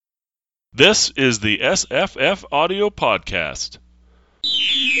This is the SFF Audio Podcast.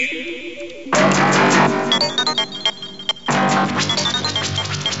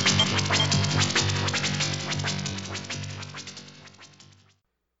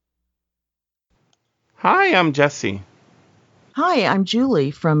 Hi, I'm Jesse. Hi, I'm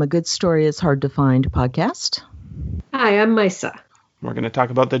Julie from A Good Story is Hard to Find podcast. Hi, I'm Misa. We're going to talk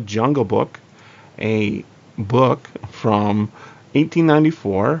about The Jungle Book, a book from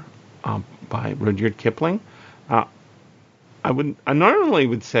 1894 by Rudyard Kipling. I normally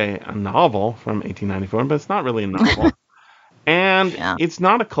would say a novel from 1894, but it's not really a novel. And It's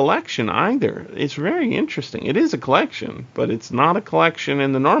not a collection either. It's very interesting. It is a collection, but it's not a collection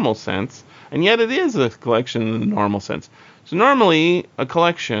in the normal sense, and yet it is a collection in the normal sense. So normally, a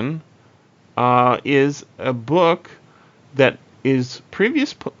collection is a book that is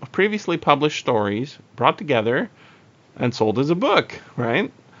previously published stories brought together and sold as a book,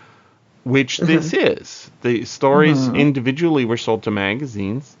 right? Which this is. The stories individually were sold to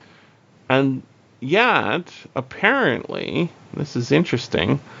magazines, and yet, apparently, this is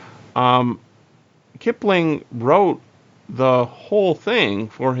interesting, Kipling wrote the whole thing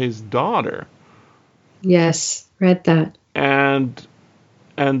for his daughter. Yes, read that. And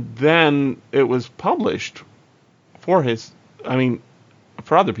then it was published for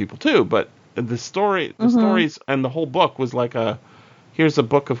for other people too, but the stories and the whole book was like here's a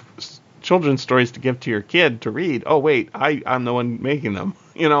book of children's stories to give to your kid to read. Oh wait, I'm the one making them.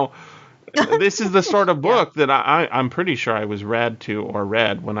 This is the sort of book that I'm pretty sure I was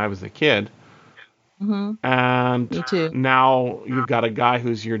read when I was a kid. And Me too. now you've got a guy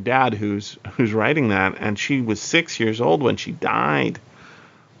who's your dad who's writing that, and she was 6 years old when she died.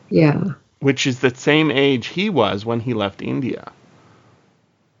 Yeah. Which is the same age he was when he left India.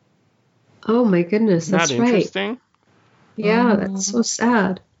 Oh my goodness, that's Isn't that interesting? Yeah, that's so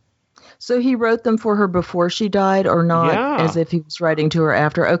sad. So he wrote them for her before she died, or not, Yeah. as if he was writing to her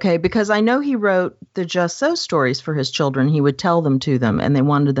after? Okay, because I know he wrote the just so stories for his children. He would tell them to them, and they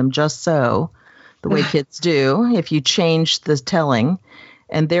wanted them just so, the way kids do, if you change the telling.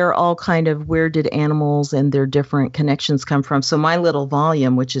 And they're all kind of, where did animals and their different connections come from? So my little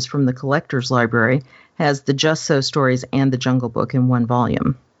volume, which is from the collector's library, has the Just So stories and the Jungle Book in one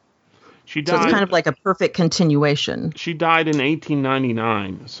volume. She died. So it's kind of like a perfect continuation. She died in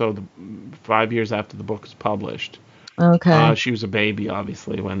 1899, so 5 years after the book was published. Okay. She was a baby,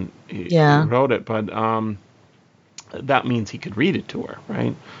 obviously, when he wrote it, but that means he could read it to her,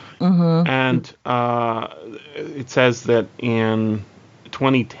 right? And it says that in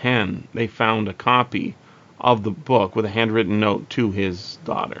 2010, they found a copy of the book with a handwritten note to his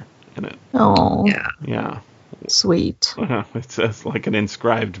daughter in it. Oh, Yeah. sweet. It says like an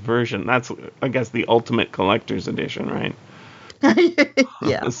inscribed version. That's, I guess, the ultimate collector's edition, right?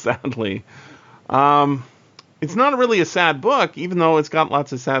 Yeah. Sadly. It's not really a sad book, even though it's got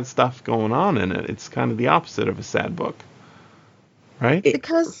lots of sad stuff going on in it. It's kind of the opposite of a sad book. Right?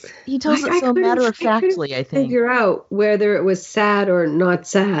 Because he tells it so matter-of-factly, I think. Figure out whether it was sad or not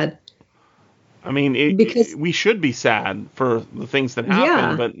sad. I mean, Because we should be sad for the things that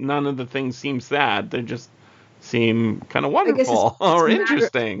happen, but none of the things seem sad. They just seem kind of wonderful or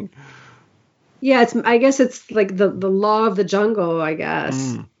interesting. Yeah, I guess it's like the law of the jungle, I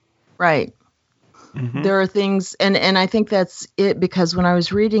guess. Right. There are things, and I think that's it, because when I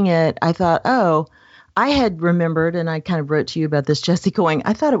was reading it, I thought, I had remembered, and I kind of wrote to you about this, Jesse, going,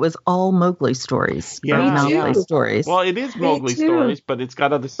 I thought it was all Mowgli stories. Yeah. Stories. Well, it is Mowgli stories, but it's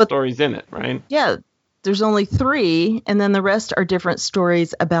got other stories in it, right? Yeah. There's only 3, and then the rest are different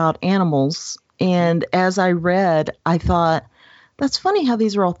stories about animals. And as I read, I thought, that's funny how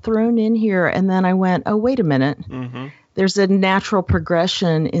these are all thrown in here. And then I went, oh, wait a minute. There's a natural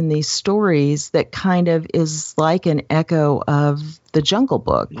progression in these stories that kind of is like an echo of the Jungle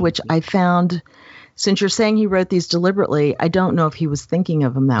Book, which I found, since you're saying he wrote these deliberately, I don't know if he was thinking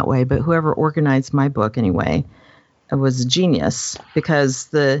of them that way, but whoever organized my book anyway was a genius, because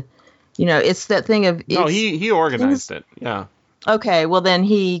it's that thing of... No, he organized it, yeah. Okay, well then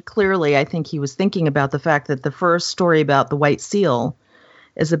I think he was thinking about the fact that the first story about the white seal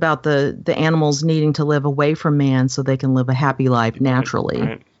is about the animals needing to live away from man so they can live a happy life naturally.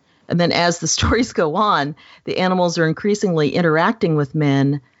 Right. And then as the stories go on, the animals are increasingly interacting with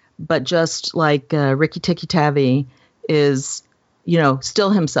men, but just like Rikki Tikki Tavi is, still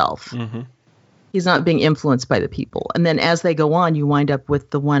himself. He's not being influenced by the people. And then as they go on, you wind up with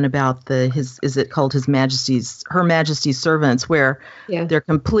the one about Her Majesty's servants, where they're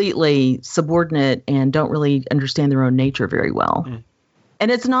completely subordinate and don't really understand their own nature very well. And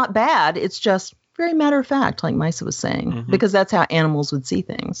it's not bad. It's just very matter of fact, like Misa was saying, because that's how animals would see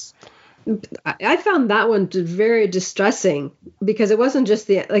things. I found that one very distressing because it wasn't just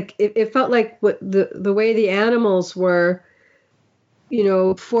it felt like what the way the animals were,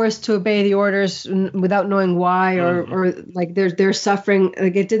 forced to obey the orders without knowing why, or like they're suffering.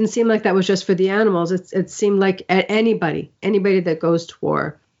 Like it didn't seem like that was just for the animals. It seemed like anybody that goes to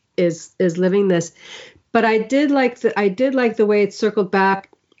war is living this. But I did like the way it circled back,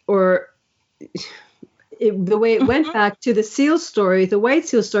 or the way it went back to the seal story. The white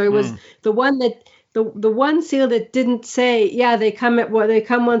seal story was the one that the one seal that didn't say, yeah, they come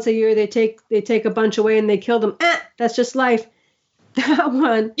once a year, they take a bunch away and they kill them. That's just life. That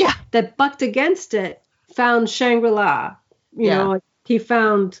one, that bucked against it, found Shangri-La. He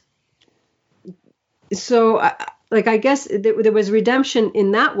found. So, I guess there was redemption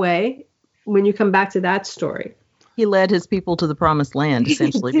in that way when you come back to that story. He led his people to the promised land,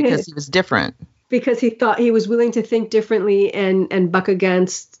 essentially, because he was different. Because he thought he was willing to think differently and buck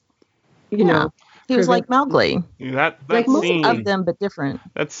against, He was like Mowgli. That like scene, most of them, but different.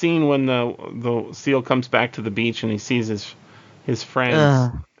 That scene when the seal comes back to the beach and he sees his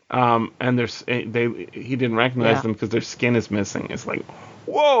friends, and he didn't recognize them because their skin is missing. It's like,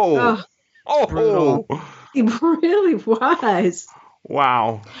 whoa, brutal. He really was.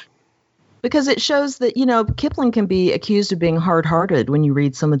 Wow. Because it shows that, Kipling can be accused of being hard-hearted when you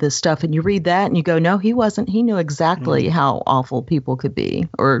read some of this stuff, and you read that and you go, no, he wasn't. He knew exactly how awful people could be,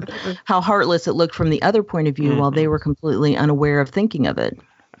 or how heartless it looked from the other point of view, while they were completely unaware of thinking of it.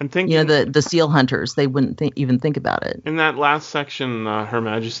 And thinking, the seal hunters, they wouldn't even think about it. In that last section, Her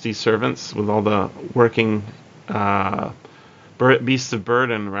Majesty's servants, with all the working beasts of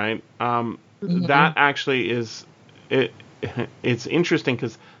burden, right? That actually is it's interesting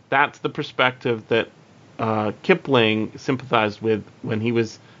because that's the perspective that Kipling sympathized with when he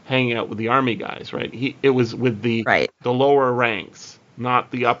was hanging out with the army guys, right? It was with the lower ranks,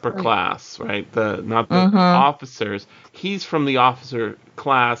 not the upper class, right? Not the officers. He's from the officer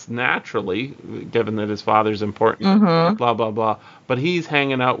class naturally, given that his father's important, blah, blah, blah. But he's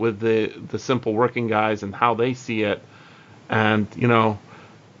hanging out with the simple working guys and how they see it. And,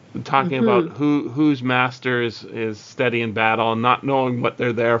 talking about whose master is steady in battle and not knowing what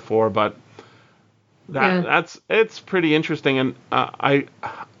they're there for, but it's pretty interesting. And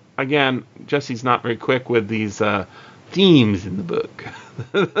Jesse's not very quick with these themes in the book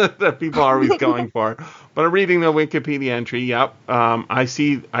that people are always going for. But I'm reading the Wikipedia entry. Yep, I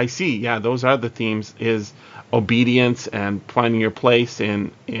see. Yeah, those are the themes: is obedience and finding your place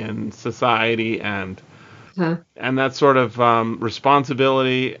in society and that sort of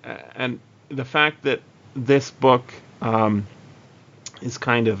responsibility, and the fact that this book is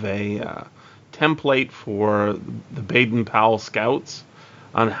kind of a template for the Baden-Powell Scouts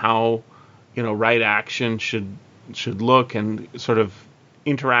on how right action should look, and sort of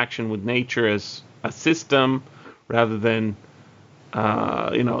interaction with nature as a system rather than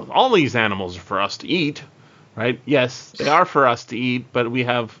all these animals are for us to eat, right? Yes, they are for us to eat, but we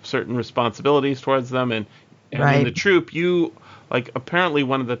have certain responsibilities towards them. And in the troop, apparently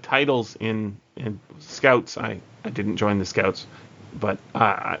one of the titles in Scouts, I didn't join the Scouts, but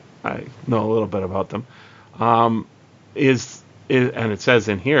I know a little bit about them, is and it says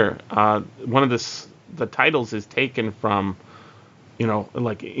in here, one of the titles is taken from,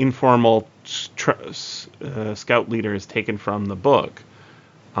 informal scout leader is taken from the book.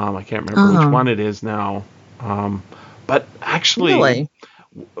 I can't remember which one it is now. But actually, really?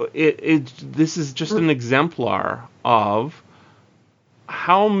 This is just an exemplar of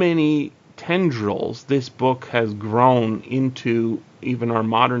how many tendrils this book has grown into even our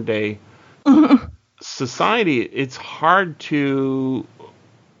modern day society. It's hard to,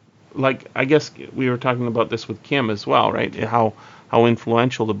 I guess we were talking about this with Kim as well, right? How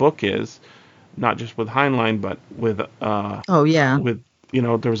influential the book is, not just with Heinlein, but with with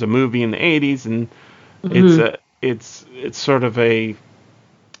there was a movie in the 80s, and it's sort of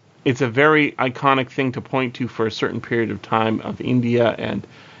it's a very iconic thing to point to for a certain period of time of India, and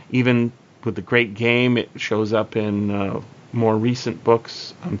even with The Great Game, it shows up in more recent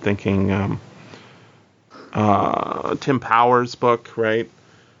books. I'm thinking Tim Powers' book, right?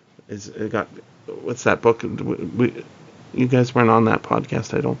 What's that book? You guys weren't on that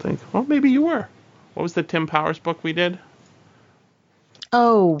podcast, I don't think. Well, maybe you were. What was the Tim Powers book we did?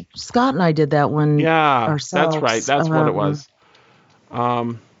 Oh, Scott and I did that one. Yeah, ourselves. That's right. That's what it was.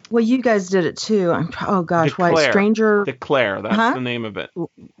 Well, you guys did it too. Oh gosh, Declare. White Stranger. Declare. That's the name of it.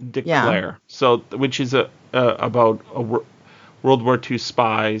 Declare. Yeah. So, which is about World War II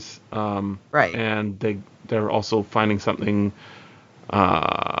spies. Right. And they're also finding something,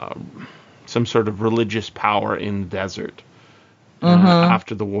 some sort of religious power in the desert.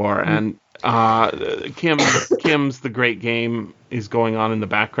 after the war. And Kim's The Great Game is going on in the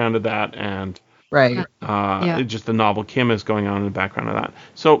background of that, and Right. just the novel Kim is going on in the background of that.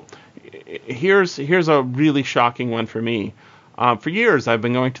 So here's a really shocking one for me. For years, I've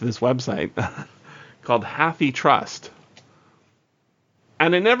been going to this website called Hathi Trust.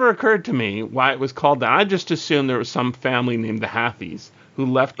 And it never occurred to me why it was called that. I just assumed there was some family named the Hathis who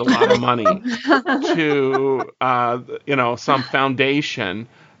left a lot of money to, some foundation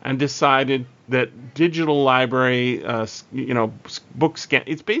and decided that digital library, book scan,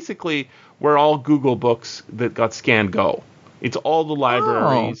 it's basically where all Google books that got scanned go. It's all the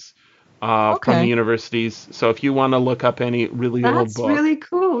libraries from the universities. So if you want to look up any really old book. That's really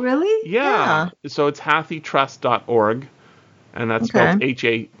cool. Really? Yeah. So it's hathitrust.org. And that's spelled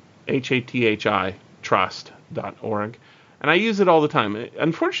Hathi trust.org. And I use it all the time.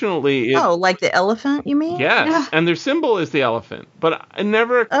 Unfortunately, like the elephant, you mean? Yes. Yeah. And their symbol is the elephant. But it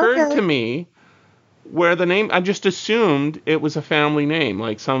never occurred to me where the name, I just assumed it was a family name,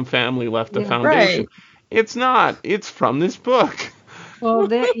 like some family left a foundation. Right. It's not. It's from this book. Well,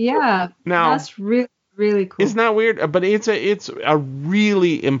 now, that's really, really cool. Isn't that weird? But it's a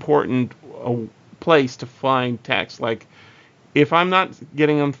really important place to find text. Like, if I'm not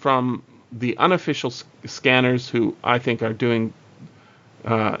getting them from the unofficial scanners, who I think are doing,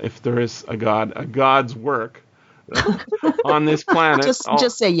 if there is a God, a God's work on this planet.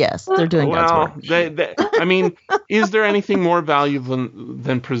 Just say yes, they're doing God's work. I mean, is there anything more valuable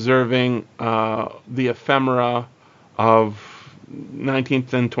than preserving the ephemera of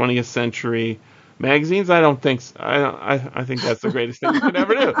 19th and 20th century magazines? I don't think so. I think that's the greatest thing you could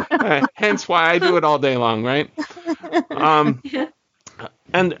ever do. Hence why I do it all day long, right?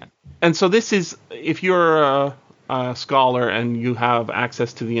 And so this is, if you're a scholar and you have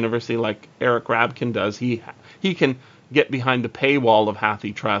access to the university like Eric Rabkin does, he can get behind the paywall of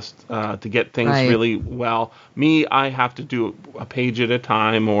Hathi Trust to get things really well. Me, I have to do a page at a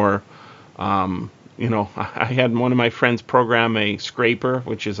time, or I had one of my friends program a scraper,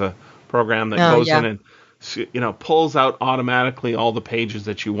 which is a program that goes in and pulls out automatically all the pages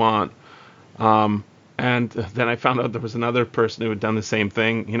that you want. And then I found out there was another person who had done the same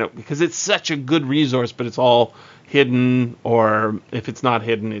thing, because it's such a good resource, but it's all hidden, or if it's not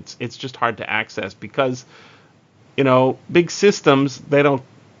hidden, it's just hard to access because, big systems, they don't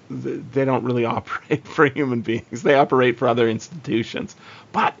really operate for human beings. They operate for other institutions.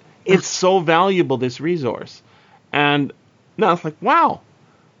 But it's so valuable, this resource. And now it's like, wow,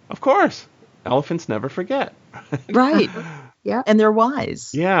 of course, elephants never forget. Right. Yeah. And they're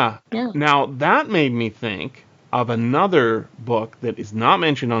wise. Yeah. Now, that made me think of another book that is not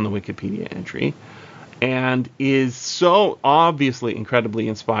mentioned on the Wikipedia entry and is so obviously incredibly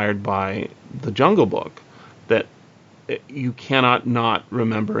inspired by The Jungle Book that you cannot not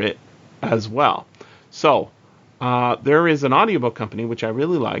remember it as well. So, there is an audiobook company, which I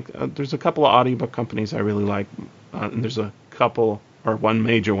really like. There's a couple of audiobook companies I really like, and there's a couple, or one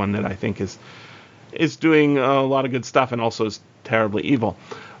major one that I think is doing a lot of good stuff and also is terribly evil.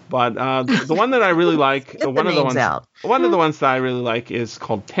 But the one that I really like, one of the ones that I really like is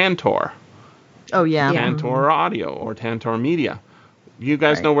called Tantor. Oh yeah. Tantor Audio or Tantor Media. You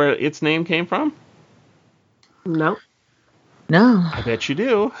guys know where its name came from? No. I bet you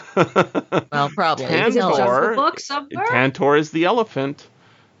do. Well, probably. Tantor, book somewhere? Tantor is the elephant.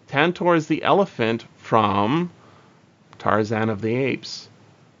 Tantor is the elephant from Tarzan of the Apes.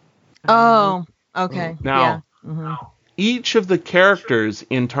 Oh. Okay. Now, each of the characters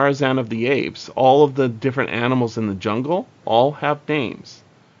in Tarzan of the Apes, all of the different animals in the jungle, all have names.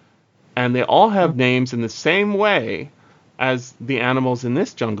 And they all have names in the same way as the animals in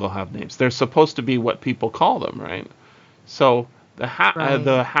this jungle have names. They're supposed to be what people call them, right? So the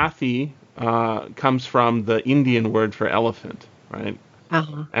Hathi comes from the Indian word for elephant, right?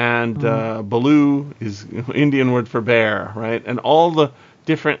 And Baloo is Indian word for bear, right? And all the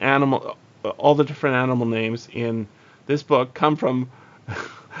different animal names in this book come from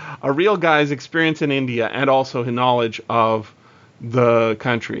a real guy's experience in India and also his knowledge of the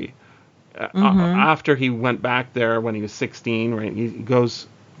country. After he went back there when he was 16, right? He goes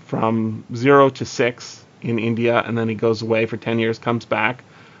from 0 to 6 in India, and then he goes away for 10 years, comes back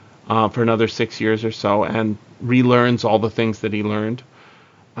for another 6 years or so, and relearns all the things that he learned,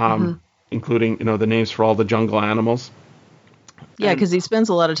 including, the names for all the jungle animals. Yeah, because he spends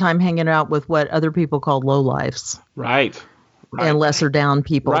a lot of time hanging out with what other people call lowlifes. Right. And lesser down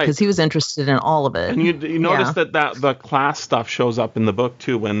people, because he was interested in all of it. And you notice that the class stuff shows up in the book,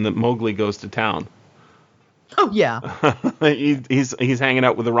 too, when Mowgli goes to town. Oh, yeah. He's hanging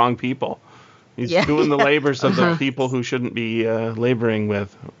out with the wrong people. He's doing the labors of the people who shouldn't be laboring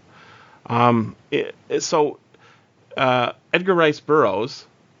with. Edgar Rice Burroughs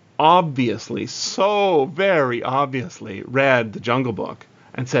obviously, so very obviously, read the Jungle Book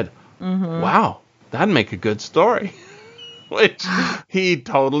and said, wow, that'd make a good story. Which he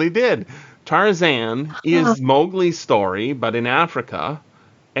totally did. Tarzan is Mowgli's story, but in Africa,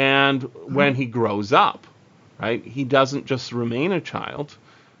 and when he grows up, right? He doesn't just remain a child.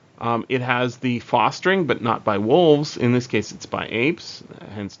 It has the fostering, but not by wolves. In this case, it's by apes,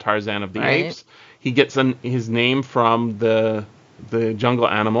 hence Tarzan of the Apes. He gets his name from the jungle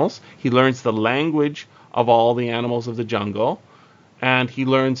animals. He learns the language of all the animals of the jungle, and he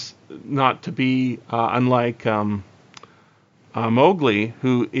learns not to be unlike Mowgli,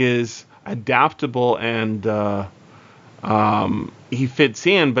 who is adaptable and he fits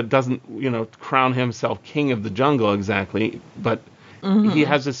in, but doesn't, crown himself king of the jungle exactly. But he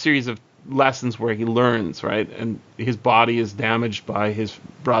has a series of lessons where he learns, right? And his body is damaged by his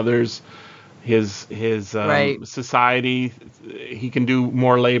brothers, his society. He can do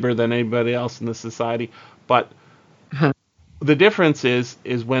more labor than anybody else in the society. But the difference is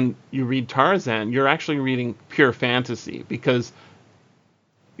when you read Tarzan, you're actually reading pure fantasy, because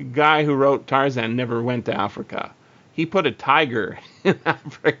the guy who wrote Tarzan never went to Africa. He put a tiger in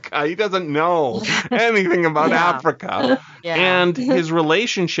Africa. He doesn't know anything about Africa. And his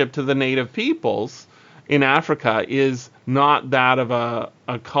relationship to the native peoples in Africa is not that of a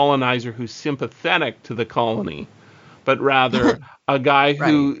colonizer who's sympathetic to the colony, but rather a guy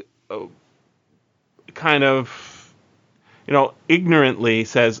who kind of, ignorantly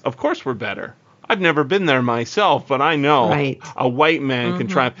says, of course we're better. I've never been there myself, but I know a white man can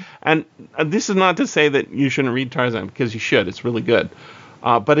try. And this is not to say that you shouldn't read Tarzan, because you should. It's really good.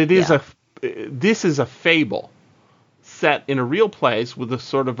 But it is this is a fable set in a real place with a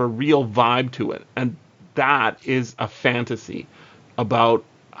sort of a real vibe to it. And that is a fantasy about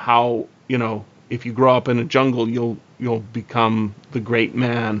how, if you grow up in a jungle, you'll become the great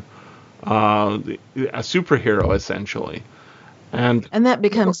man, a superhero, essentially. And that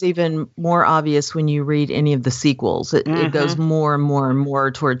becomes even more obvious when you read any of the sequels. It goes more and more and more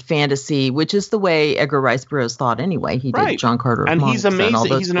toward fantasy, which is the way Edgar Rice Burroughs thought anyway. He did John Carter of and Monks he's amazing. And all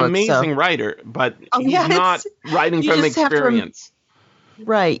those he's an books, amazing writer, but he's not writing from experience.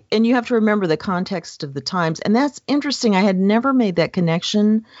 Right. And you have to remember the context of the times. And that's interesting. I had never made that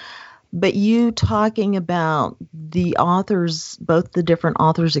connection. But you talking about the authors, both the different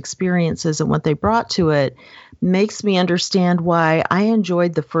authors' experiences and what they brought to it, makes me understand why I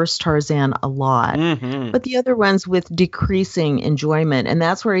enjoyed the first Tarzan a lot, but the other ones with decreasing enjoyment. And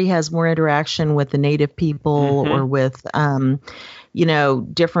that's where he has more interaction with the native people or with,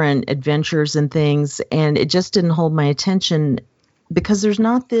 different adventures and things. And it just didn't hold my attention because there's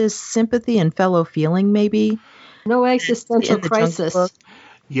not this sympathy and fellow feeling, maybe. No existential crisis.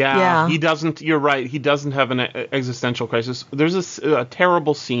 Yeah, he doesn't. You're right. He doesn't have an existential crisis. There's a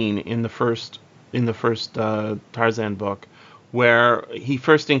terrible scene in the first Tarzan book where he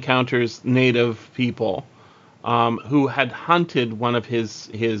first encounters native people who had hunted one of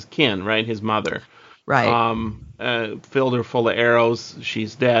his kin, right, his mother. Right. Filled her full of arrows.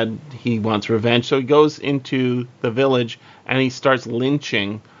 She's dead. He wants revenge. So he goes into the village and he starts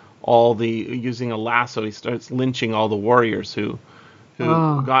lynching using a lasso. He starts lynching all the warriors who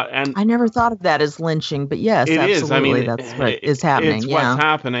got. And I never thought of that as lynching, but yes, it absolutely. is. I mean, that's what is happening. It's what's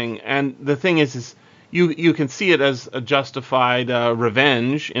happening. And the thing is you can see it as a justified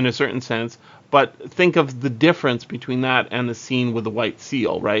revenge in a certain sense, but think of the difference between that and the scene with the white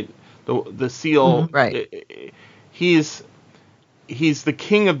seal, right? The seal, he's the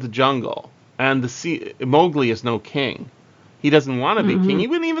king of the jungle, and Mowgli is no king. He doesn't want to be king. He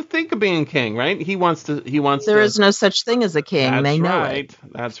wouldn't even think of being king, right? He wants. There is no such thing as a king. They know it.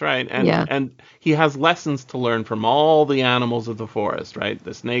 That's right. And he has lessons to learn from all the animals of the forest, right?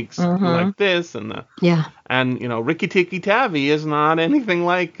 The snakes like this, and Rikki Tikki Tavi is not anything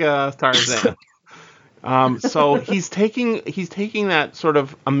like Tarzan. So he's taking that sort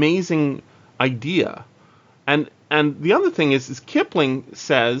of amazing idea, and the other thing is Kipling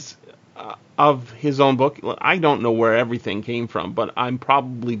says of his own book, I don't know where everything came from, but I'm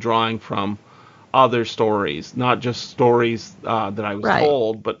probably drawing from other stories, not just stories that I was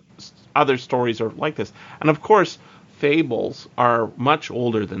told, but other stories are like this. And of course, fables are much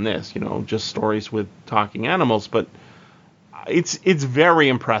older than this, just stories with talking animals, but it's very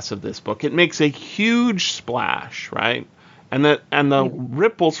impressive, this book. It makes a huge splash, right? And the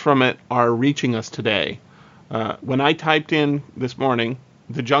ripples from it are reaching us today. When I typed in this morning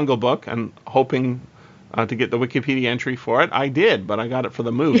the Jungle Book and hoping to get the Wikipedia entry for it, I did, but I got it for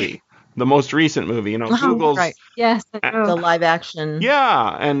the movie. the most recent movie. Google's right. Yes, The live action.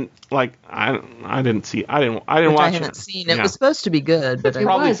 Yeah, and like I didn't which watch I it. haven't seen. It was supposed to be good, but it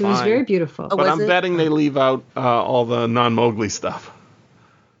probably was. It was fine. very beautiful. Oh, But was I'm it? betting they leave out all the non-Mowgli stuff.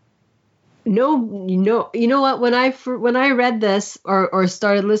 No, you know what? When I read this or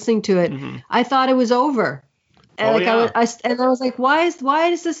started listening to it, I thought it was over. And I was like, why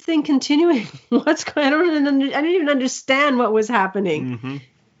is this thing continuing? What's going on? I didn't even understand what was happening. Mm-hmm.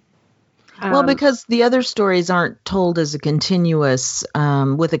 Well, because the other stories aren't told as a continuous,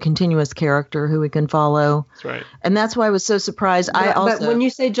 with a continuous character who we can follow. That's right. And that's why I was so surprised. But when you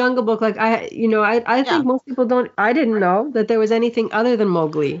say Jungle Book, like I think most people don't. I didn't know that there was anything other than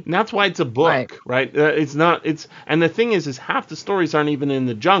Mowgli. And that's why it's a book, right? It's not. And the thing is half the stories aren't even in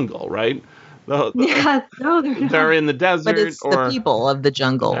the jungle, right? No, they're not. They're in the desert, but it's the people of the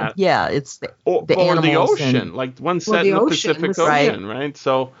jungle. It's the or animals the ocean. Like one set in the Pacific Ocean, right?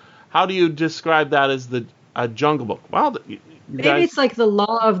 So, how do you describe that as a Jungle Book? Well, maybe it's like the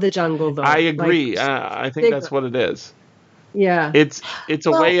law of the jungle, though. I agree. Like, I think that's what it is. Yeah. It's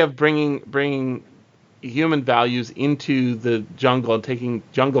a way of bringing human values into the jungle and taking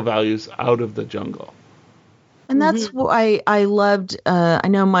jungle values out of the jungle. And that's why I loved, I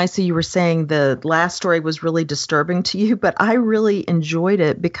know, Maisa, you were saying the last story was really disturbing to you, but I really enjoyed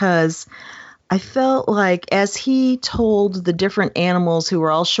it because I felt like as he told the different animals who were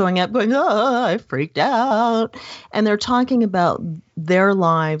all showing up going, oh, I freaked out. And they're talking about their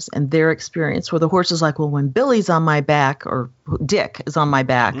lives and their experience, where the horse is like, well, when Billy's on my back, or Dick is on my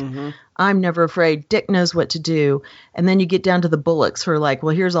back, I'm never afraid. Dick knows what to do. And then you get down to the bullocks who are like,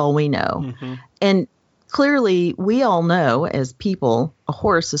 well, here's all we know. And clearly, we all know as people, a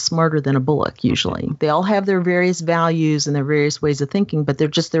horse is smarter than a bullock usually. They all have their various values and their various ways of thinking, but they're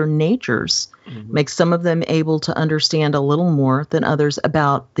just their natures make some of them able to understand a little more than others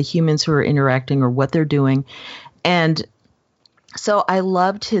about the humans who are interacting or what they're doing. And so I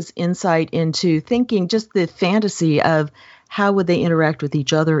loved his insight into thinking just the fantasy of how would they interact with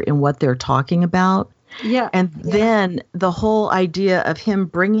each other and what they're talking about. Yeah. And then the whole idea of him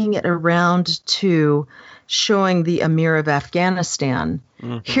bringing it around to showing the Emir of Afghanistan.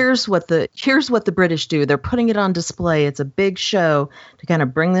 Here's what the British do. They're putting it on display. It's a big show to kind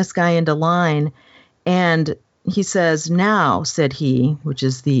of bring this guy into line. And he says, now, said he, which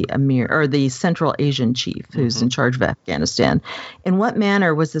is the Emir, or the Central Asian chief who's in charge of Afghanistan, in what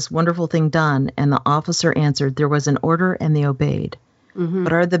manner was this wonderful thing done? And the officer answered, there was an order and they obeyed.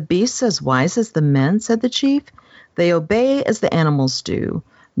 But are the beasts as wise as the men, said the chief? They obey as the animals do.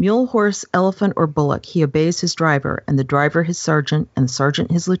 Mule, horse, elephant, or bullock, he obeys his driver, and the driver his sergeant, and the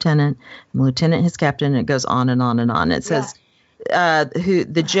sergeant his lieutenant, and the lieutenant his captain, and it goes on and on and on. It says,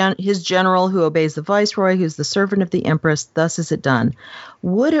 his general who obeys the viceroy, who's the servant of the empress, thus is it done.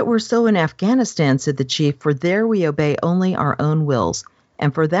 Would it were so in Afghanistan, said the chief, for there we obey only our own wills.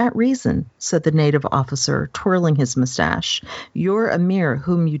 And for that reason, said the native officer, twirling his mustache, your emir,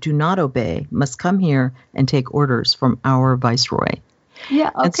 whom you do not obey, must come here and take orders from our viceroy. Yeah.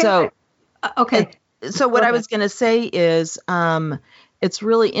 Okay. And so, okay. So what I was going to say is, it's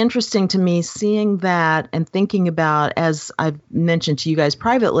really interesting to me seeing that and thinking about, as I've mentioned to you guys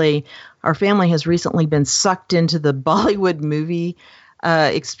privately, our family has recently been sucked into the Bollywood movie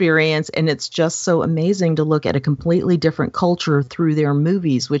experience, and it's just so amazing to look at a completely different culture through their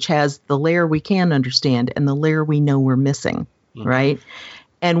movies, which has the layer we can understand and the layer we know we're missing, right?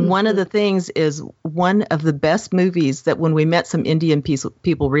 And one of the things is one of the best movies that when we met some Indian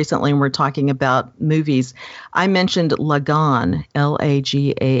people recently and we're talking about movies, I mentioned Lagan,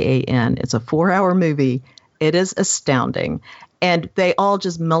 Lagaan. It's a 4-hour movie. It is astounding. And they all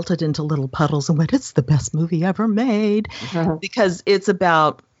just melted into little puddles and went, it's the best movie ever made. Because it's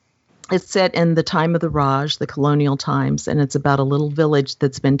set in the time of the Raj, the colonial times, and it's about a little village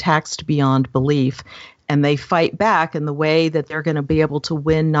that's been taxed beyond belief. And they fight back, and the way that they're going to be able to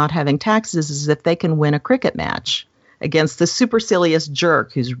win not having taxes is if they can win a cricket match against the supercilious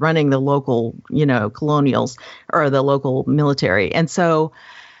jerk who's running the local, colonials or the local military. And so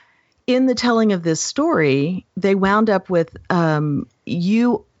in the telling of this story, they wound up with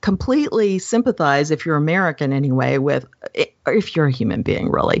you completely sympathize, if you're American anyway, with, or if you're a human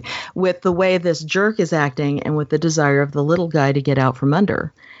being really, with the way this jerk is acting and with the desire of the little guy to get out from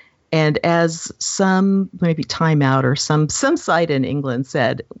under. And as some, maybe Time Out or some site in England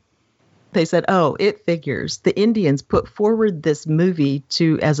said, they said, oh, it figures. The Indians put forward this movie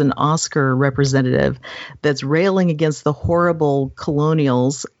as an Oscar representative that's railing against the horrible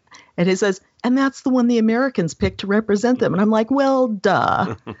colonials. And he says, and that's the one the Americans picked to represent them. And I'm like, well,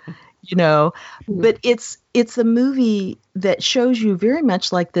 duh. you know. But it's a movie that shows you very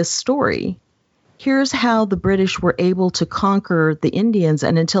much like this story. Here's how the British were able to conquer the Indians,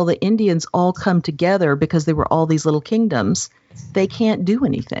 and until the Indians all come together, because they were all these little kingdoms, they can't do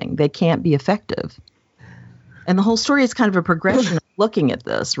anything. They can't be effective. And the whole story is kind of a progression of looking at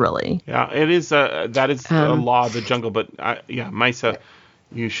this, really. Yeah, it is. That is a law of the jungle. But Maisa,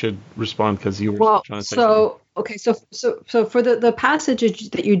 you should respond because you were trying to say something. Okay, so for the passage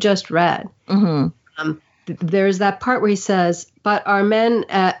that you just read, there's that part where he says, "But are men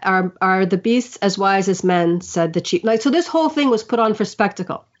are the beasts as wise as men?" said the chief. Like, so this whole thing was put on for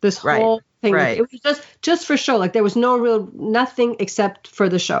spectacle. This whole thing, it was just for show. Like, there was nothing except for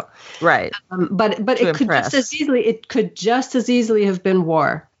the show. Right. But it could just as easily have been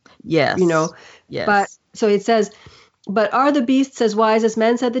war. Yes. You know. Yes. But so it says, "But are the beasts as wise as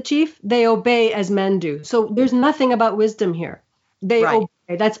men?" said the chief. "They obey as men do." So there's nothing about wisdom here. They obey.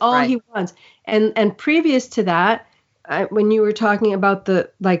 That's all he wants. And previous to that, when you were talking about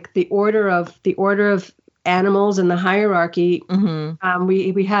the order of animals and the hierarchy,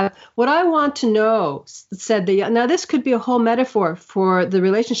 we have what I want to know, said now this could be a whole metaphor for the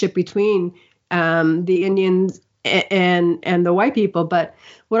relationship between the Indians and the white people. But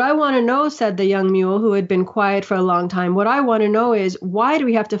what I want to know, said the young mule who had been quiet for a long time, what I want to know is, why do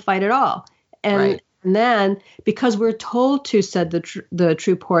we have to fight at all? And then, because we're told to, said the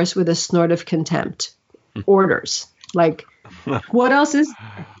troop horse with a snort of contempt. Orders. Like, what else is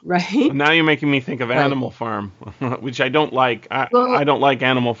there, right? Now you're making me think of Animal Farm, which I don't like. I don't like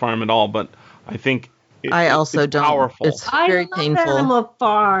Animal Farm at all, but I think it's don't. Powerful. It's very painful. Animal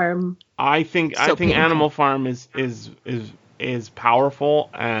Farm. I think Animal Farm is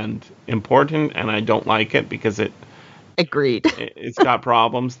powerful and important, and I don't like it because Agreed. It's got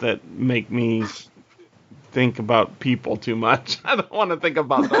problems that make me think about people too much. I don't want to think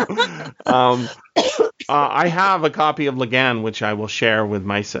about them. I have a copy of Lagan, which I will share with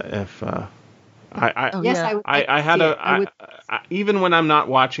Maisa if even when I'm not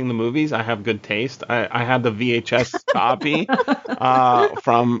watching the movies, I have good taste. I had the VHS copy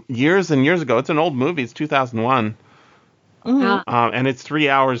from years and years ago. It's an old movie. It's 2001. And it's 3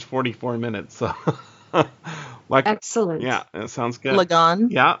 hours, 44 minutes. So excellent. Yeah, it sounds good. Lagan?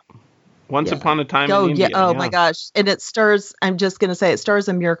 Yeah. Once Upon a Time in India. Oh, my gosh. And it stars, I'm just going to say, it stars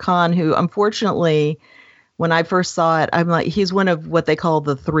Amir Khan, who, unfortunately, when I first saw it, I'm like, he's one of what they call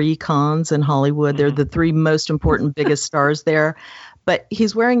the three Khans in Hollywood. They're the three most important, biggest stars there. But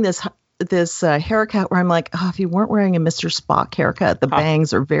he's wearing this haircut where I'm like, if you weren't wearing a Mr. Spock haircut, the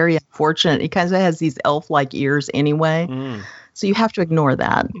bangs are very unfortunate. He kind of has these elf-like ears anyway. So you have to ignore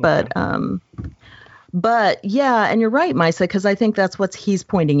that. But yeah, and you're right, Maisa, because I think that's what he's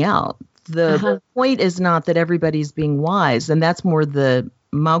pointing out. The point is not that everybody's being wise, and that's more the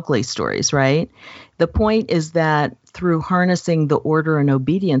Mowgli stories, right? The point is that through harnessing the order and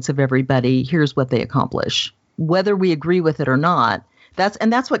obedience of everybody, here's what they accomplish. Whether we agree with it or not,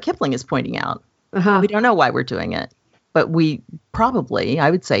 that's what Kipling is pointing out. We don't know why we're doing it, but we probably,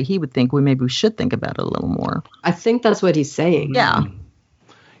 I would say he would think we should think about it a little more. I think that's what he's saying. Yeah.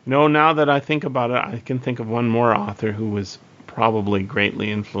 Now that I think about it, I can think of one more author who was probably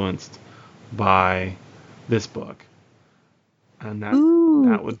greatly influenced by this book. And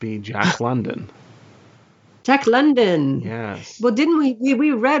that would be Jack London. Jack London. Yes. Well, didn't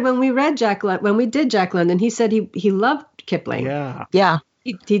we read when we did Jack London, he said he loved Kipling. Yeah. Yeah.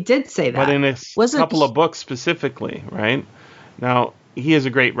 He did say that. But in a couple of books specifically, right? Now, he is a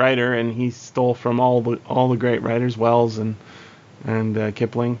great writer, and he stole from all the great writers, Wells and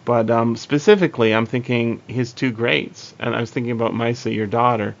Kipling. But specifically, I'm thinking his two greats. And I was thinking about Maisa, your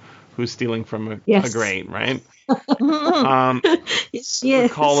daughter, who's stealing from a great, right? Yes. The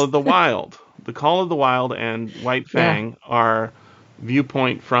Call of the Wild. The Call of the Wild and White Fang are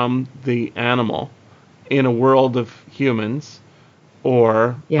viewpoint from the animal in a world of humans,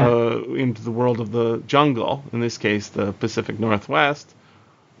 or into the world of the jungle, in this case, the Pacific Northwest.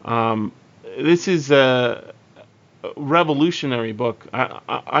 This is a revolutionary book.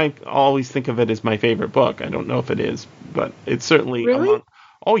 I always think of it as my favorite book. I don't know if it is, but it's certainly... Really?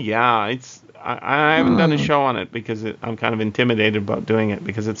 I haven't done a show on it because I'm kind of intimidated about doing it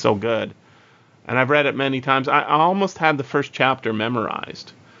because it's so good. And I've read it many times. I almost had the first chapter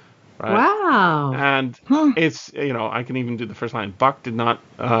memorized. Right? Wow. And it's, I can even do the first line. Buck did not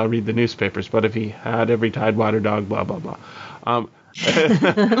read the newspapers, but if he had, every Tidewater dog, blah, blah, blah. But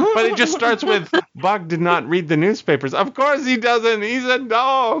it just starts with, Buck did not read the newspapers. Of course he doesn't. He's a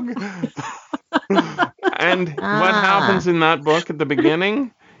dog. And what happens in that book at the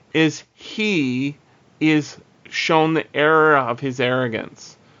beginning is he is shown the error of his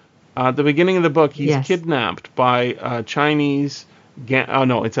arrogance. At the beginning of the book, he's Yes. kidnapped by a Chinese.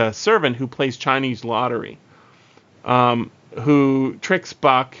 It's a servant who plays Chinese lottery, who tricks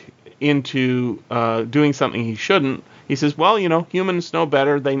Buck into doing something he shouldn't. He says, well, humans know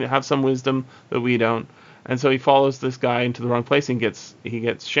better. They have some wisdom that we don't. And so he follows this guy into the wrong place and he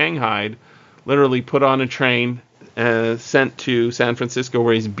gets shanghaied, literally put on a train, sent to San Francisco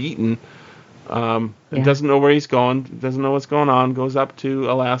where he's beaten. He doesn't know where he's going, doesn't know what's going on, goes up to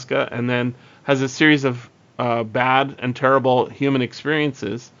Alaska, and then has a series of bad and terrible human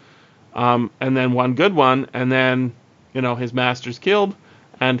experiences, and then one good one, and then, his master's killed,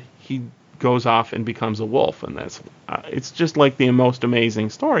 and he goes off and becomes a wolf, and it's just like the most amazing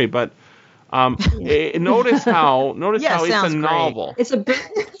story. But notice how it's a novel. It's a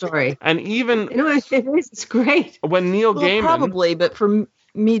brilliant story. And even it's great. When Neil Gaiman, probably, but for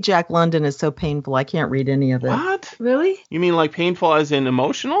me, Jack London is so painful. I can't read any of it. What? Really? You mean like painful as in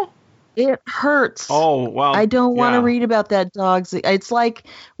emotional? It hurts. Oh, well. I don't want to read about that dog. It's like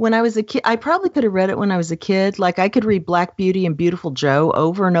when I was a kid, I probably could have read it when I was a kid. Like I could read Black Beauty and Beautiful Joe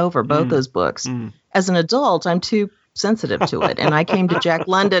over and over, both those books. As an adult, I'm too sensitive to it. And I came to Jack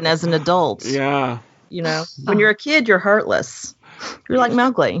London as an adult. Yeah. When you're a kid, you're heartless. You're like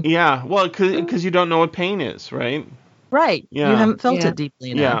Mowgli. Yeah. Well, because you don't know what pain is, right? Right. Yeah. You haven't felt it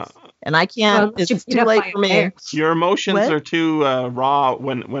deeply enough. Yeah. And I can't. It's too late for me. Your emotions are too raw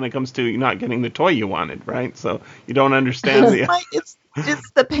when it comes to not getting the toy you wanted, right? So you don't understand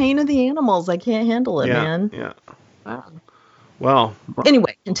it's the pain of the animals. I can't handle it, man. Yeah. Wow. Well.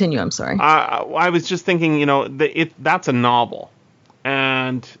 Anyway, continue. I'm sorry. I was just thinking, that's a novel,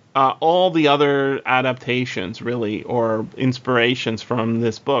 and all the other adaptations, really, or inspirations from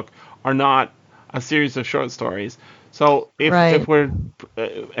this book are not a series of short stories. So if we're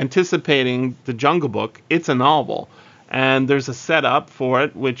anticipating the Jungle Book, it's a novel, and there's a setup for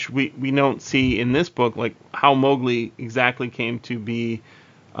it, which we don't see in this book, like how Mowgli exactly came to be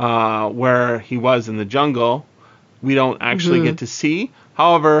where he was in the jungle. We don't actually get to see.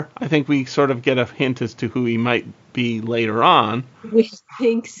 However, I think we sort of get a hint as to who he might be later on. We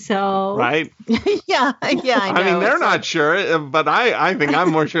think so. Right? Yeah, I know. I mean, they're not sure, but I think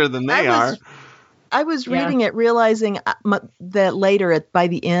I'm more sure than they are. I was reading it, realizing that later, by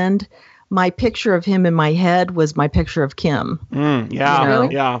the end, my picture of him in my head was my picture of Kim.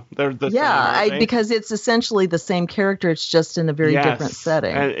 Yeah. They're the same, aren't they? Because it's essentially the same character. It's just in a very different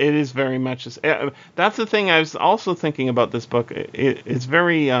setting. It is very much. That's the thing I was also thinking about this book. It's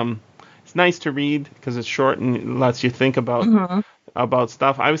very. It's nice to read because it's short and lets you think about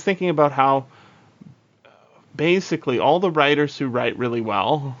stuff. I was thinking about how basically all the writers who write really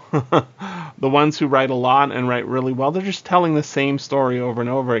well, the ones who write a lot and write really well, they're just telling the same story over and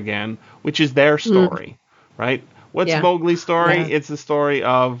over again, which is their story, right? What's Mowgli's story? Yeah. It's the story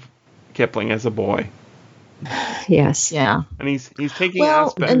of Kipling as a boy. Yes. Yeah. And he's taking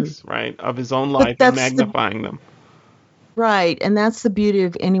aspects, right, of his own life and magnifying them. Right, and that's the beauty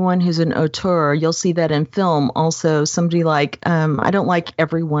of anyone who's an auteur. You'll see that in film also. Somebody like, I don't like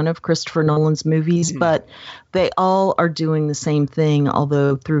every one of Christopher Nolan's movies, but they all are doing the same thing,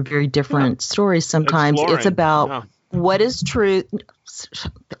 although through very different stories sometimes. Exploring. It's about what is true.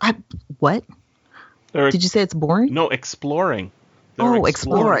 What? Did you say it's boring? No, exploring.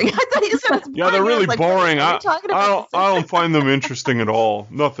 Exploring. I thought you said it's boring. Yeah, they're really boring. I don't find them interesting at all.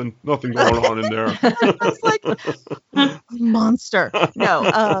 Nothing going on in there. It's like monster.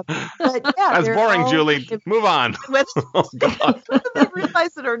 No, but yeah, that's boring, Julie. Move on. God. Whether they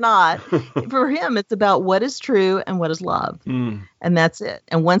realize it or not, for him, it's about what is true and what is love, and that's it.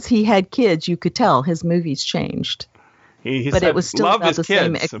 And once he had kids, you could tell his movies changed. He but said, it was still love about the kids,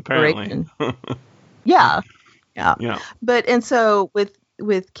 same exploration. Yeah. But and so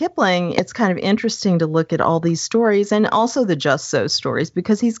with Kipling, it's kind of interesting to look at all these stories and also the Just So stories,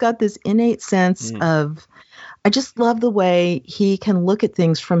 because he's got this innate sense of, I just love the way he can look at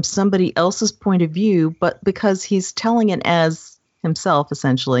things from somebody else's point of view, but because he's telling it as himself,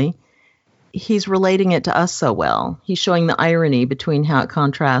 essentially, he's relating it to us so well. He's showing the irony between how it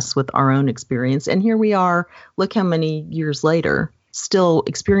contrasts with our own experience. And here we are, look how many years later, still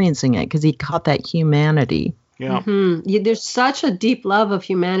experiencing it, because he caught that humanity. Yeah. There's such a deep love of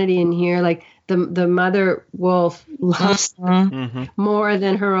humanity in here. Like the mother wolf loves more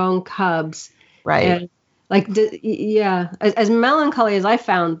than her own cubs. Right. And like, as melancholy as I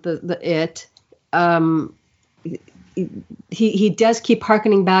found he does keep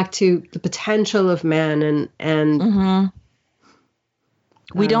hearkening back to the potential of man and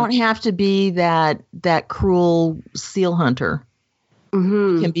we don't have to be that cruel seal hunter.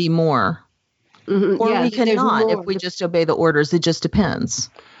 We can be more. Or we cannot if we just obey the orders. It just depends.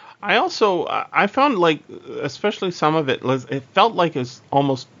 I found like, especially some of it felt like it was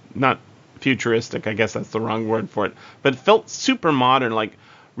almost not futuristic. I guess that's the wrong word for it, but it felt super modern. Like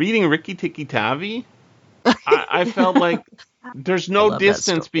reading Rikki Tikki Tavi, I felt like there's I no love that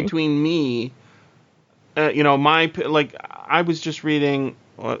distance story. between me. I was just reading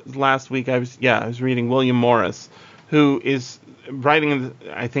last week. I was reading William Morris, who is writing.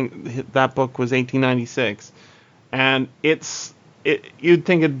 I think that book was 1896, and you'd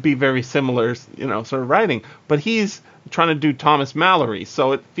think it'd be very similar, sort of writing, but he's trying to do Thomas Mallory,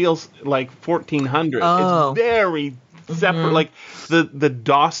 so it feels like 1400. Oh. It's very separate. Like the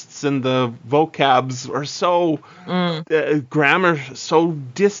dosts and the vocabs are so grammar so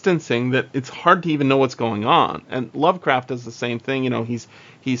distancing that it's hard to even know what's going on. And Lovecraft does the same thing.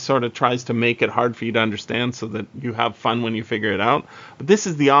 He sort of tries to make it hard for you to understand so that you have fun when you figure it out. But this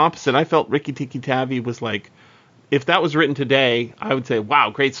is the opposite. I felt Rikki Tikki Tavi was like, if that was written today, I would say, wow,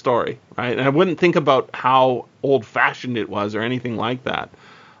 great story, right? And I wouldn't think about how old-fashioned it was or anything like that.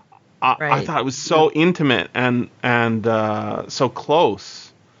 I thought it was so intimate and so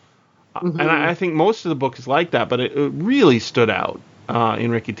close. And I think most of the book is like that, but it really stood out in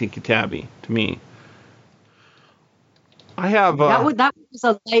Rikki Tikki Tavi to me. I have that was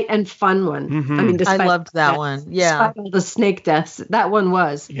a light and fun one. I mean, I loved that one. Yeah. Despite all the snake deaths, that one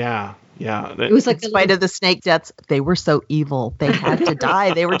was. Yeah. It was like in spite of the snake deaths, they were so evil. They had to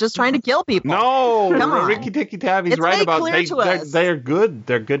die. They were just trying to kill people. No, come on. Rikki Tikki Tavi's It's right made about clear to us. they're good.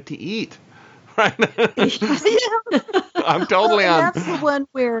 They're good to eat. Right. I'm totally on. That's the one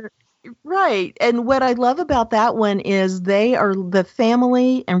where, right. And what I love about that one is the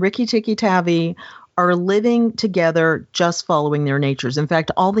family and Rikki Tikki Tavi are living together just following their natures. In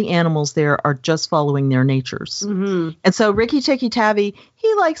fact, all the animals there are just following their natures. And so Rikki Tikki Tavi,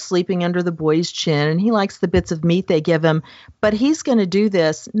 he likes sleeping under the boy's chin and he likes the bits of meat they give him, but he's going to do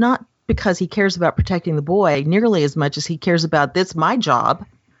this not because he cares about protecting the boy nearly as much as he cares about this, my job,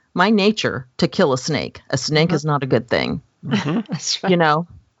 my nature, to kill a snake. A snake is not a good thing. That's right.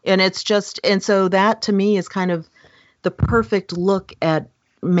 And it's just, and so that to me is kind of the perfect look at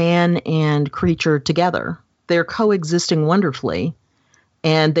man and creature together. They're coexisting wonderfully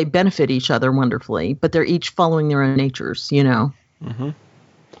and they benefit each other wonderfully, but they're each following their own natures,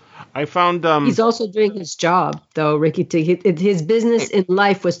 I found he's also doing his job though. Rikki Tikki, his business in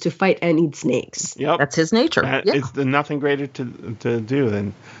life was to fight and eat snakes. Yep. That's his nature. It's nothing greater to do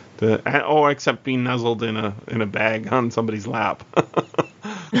than except being nuzzled in a bag on somebody's lap.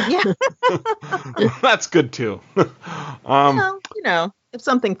 Yeah. That's good too. If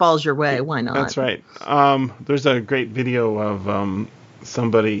something falls your way, why not? That's right. There's a great video of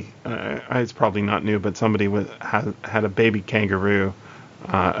somebody. It's probably not new, but somebody had a baby kangaroo,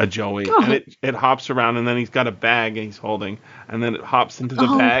 a joey, and it hops around, and then he's got a bag he's holding, and then it hops into the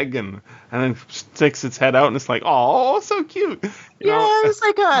bag, and then sticks its head out, and it's like, oh, so cute. It's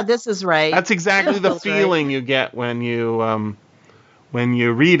like, this is right. That's exactly the feeling you get when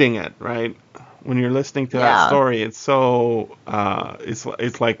you're reading it, right? When you're listening to that story, it's so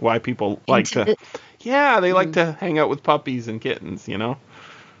it's like why people like to like to hang out with puppies and kittens,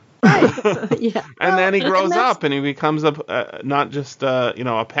 Right. Yeah. And then he grows up and he becomes not just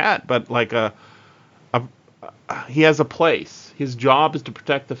a pet, but like he has a place. His job is to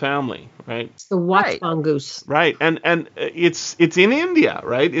protect the family, right? It's the watch mongoose. Right. And it's in India,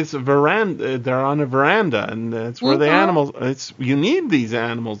 right? It's a veranda. They're on a veranda, and it's where the animals. You need these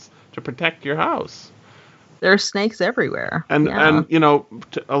animals to protect your house. There are snakes everywhere. And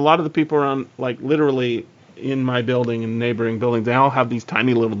a lot of the people around, like literally in my building and neighboring buildings, they all have these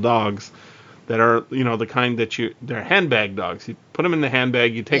tiny little dogs that are, the kind that they're handbag dogs. You put them in the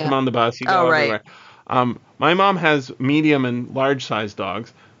handbag, you take them on the bus, you go everywhere. My mom has medium and large size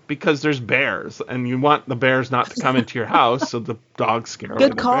dogs because there's bears, and you want the bears not to come into your house, so the dogs scare away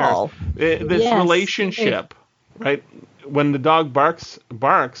the call. Bears. This relationship, right? When the dog barks,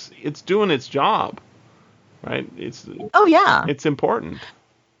 it's doing its job, right? It's important.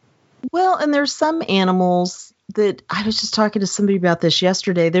 Well, and there's some animals that I was just talking to somebody about this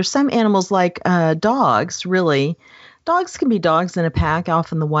yesterday. There's some animals like dogs, really. Dogs can be dogs in a pack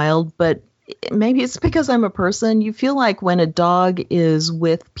off in the wild, but maybe it's because I'm a person. You feel like when a dog is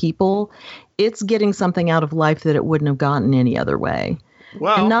with people, it's getting something out of life that it wouldn't have gotten any other way.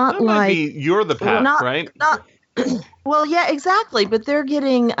 Well, and not that might be you're the pack, right? Well, yeah, exactly. But they're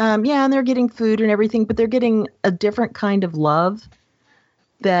getting, and they're getting food and everything, but they're getting a different kind of love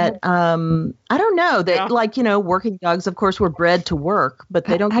that, I don't know, that working dogs, of course, were bred to work, but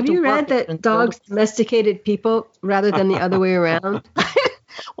they don't. Have you read that dogs domesticated people rather than the other way around?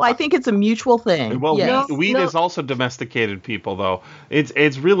 Well, Well, I think it's a mutual thing. Well, yes. weed is also domesticated people, though.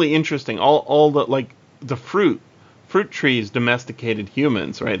 It's really interesting. All the like the fruit trees domesticated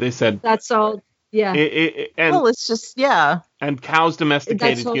humans, right? They said that's all. Yeah. And it's just and cows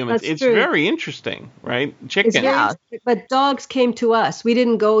domesticated humans. It's true. very interesting, right? Chicken. But dogs came to us. We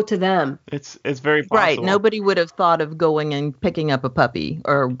didn't go to them. It's very possible. Right. Nobody would have thought of going and picking up a puppy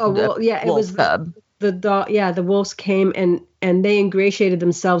or it was cub. The dog. Yeah, the wolves came and they ingratiated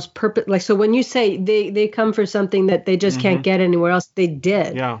themselves. So when you say they come for something that they just can't get anywhere else, they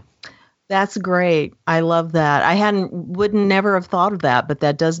did. Yeah. That's great. I love that. I would never have thought of that, but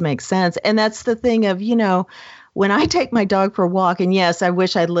that does make sense. And that's the thing of, when I take my dog for a walk, and yes, I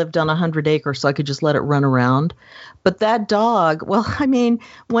wish I'd lived on 100 acres so I could just let it run around. But that dog, well, I mean,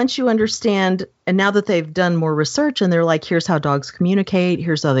 once you understand, and now that they've done more research and they're like, here's how dogs communicate,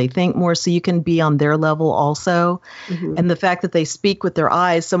 here's how they think more, so you can be on their level also. Mm-hmm. And the fact that they speak with their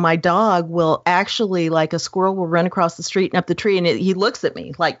eyes. So my dog will actually, like a squirrel will run across the street and up the tree, and he looks at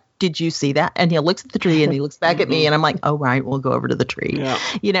me like, did you see that? And he looks at the tree and he looks back at me, and I'm like, oh, right, we'll go over to the tree.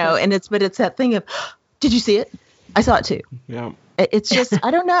 Yeah. And it's that thing of, did you see it? I saw it too. Yeah. It's just,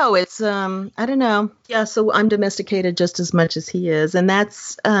 I don't know. It's, I don't know. Yeah. So I'm domesticated just as much as he is. And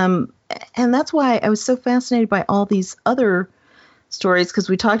that's why I was so fascinated by all these other stories, because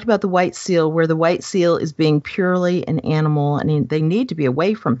we talked about the white seal, where the white seal is being purely an animal and they need to be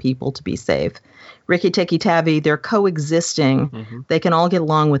away from people to be safe. Rikki Tikki Tavi, they're coexisting. Mm-hmm. They can all get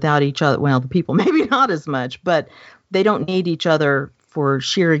along without each other. Well, the people maybe not as much, but they don't need each other for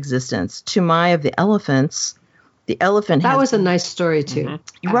sheer existence. Tumai of the elephants, that was a nice story too.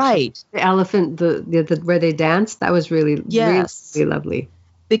 Mm-hmm. Right. The elephant, the where they danced, that was really really lovely.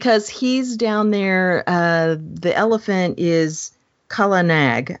 Because he's down there. The elephant is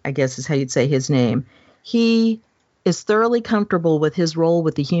Kalanag, I guess is how you'd say his name. He is thoroughly comfortable with his role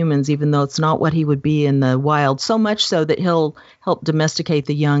with the humans, even though it's not what he would be in the wild. So much so that he'll help domesticate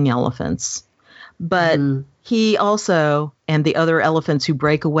the young elephants. But he also, and the other elephants who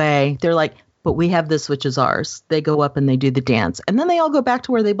break away, they're like, but we have this, which is ours. They go up and they do the dance. And then they all go back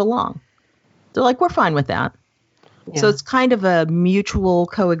to where they belong. They're like, we're fine with that. Yeah. So it's kind of a mutual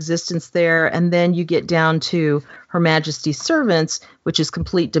coexistence there. And then you get down to Her Majesty's servants, which is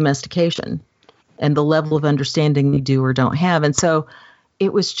complete domestication and the level of understanding they do or don't have. And so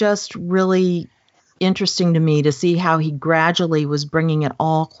it was just really interesting to me to see how he gradually was bringing it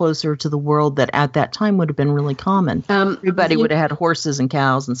all closer to the world that at that time would have been really common. Everybody would have had horses and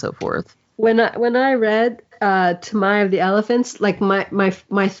cows and so forth. When I read Tumai of the elephants, like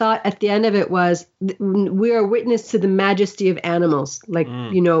my thought at the end of it was, we are witness to the majesty of animals. Like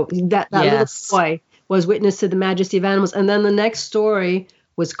that little boy was witness to the majesty of animals, and then the next story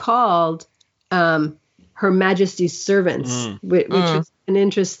was called Her Majesty's Servants, which was an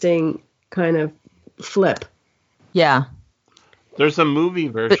interesting kind of flip. Yeah. There's a movie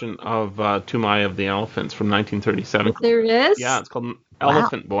version of Tumai of the Elephants from 1937. There is? Yeah, it's called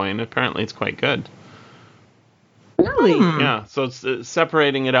Elephant Boy, and apparently it's quite good. Really? Yeah, so it's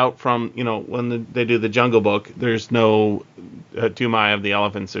separating it out from, when they do the Jungle Book, there's no Tumai of the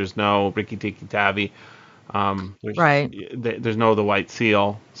Elephants, there's no Rikki Tikki Tavi, right. There's no The White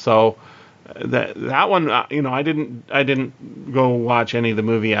Seal. So that one, I didn't go watch any of the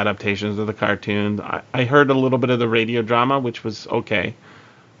movie adaptations of the cartoon. I heard a little bit of the radio drama, which was okay.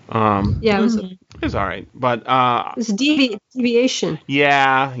 It was all right, but it's deviation.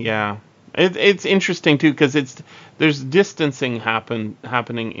 Yeah. It's interesting too, because there's distancing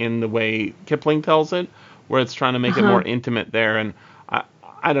happening in the way Kipling tells it, where it's trying to make it more intimate there, and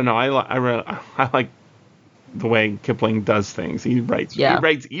I don't know. I like the way Kipling does things. He writes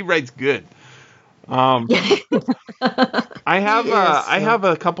good. I have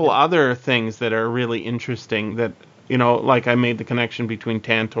a couple other things that are really interesting that, like I made the connection between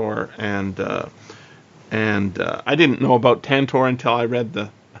Tantor and I didn't know about Tantor until I read the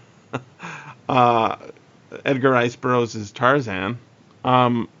Edgar Rice Burroughs' Tarzan.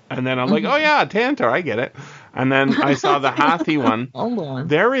 And then I'm like, oh yeah, Tantor, I get it. And then I saw the Hathi one. Hold on.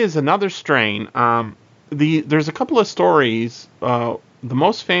 There is another strain. There's a couple of stories. The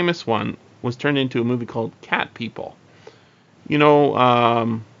most famous one was turned into a movie called Cat People. You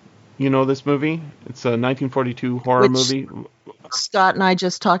know this movie? It's a 1942 horror movie. Scott and I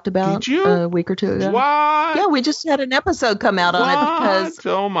just talked about a week or two ago. What? Yeah, we just had an episode come out on it because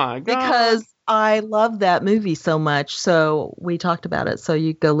oh my God. Because I love that movie so much, so we talked about it. So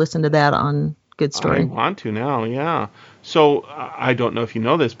you go listen to that on Good Story. I want to now, yeah. So I don't know if you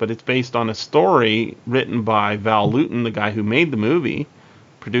know this, but it's based on a story written by Val Lewton, the guy who made the movie,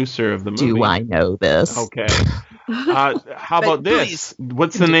 producer of the movie. Do I know this? Okay. How about this?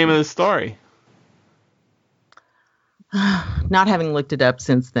 What's the name of the story? Not having looked it up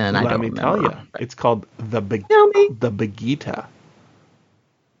since then, I don't remember. Let me tell you. It's called The Bagheera.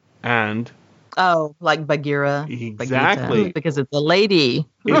 And... Oh, like Bagheera. Exactly. Bagheera, because it's a lady.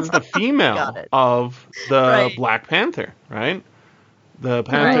 It's the female of the Black Panther, right? The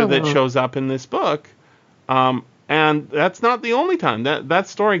panther that shows up in this book. And that's not the only time. That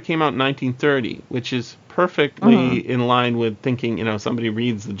story came out in 1930, which is perfectly in line with thinking, somebody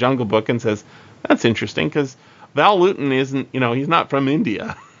reads the Jungle Book and says, that's interesting, because Val Lewton isn't, he's not from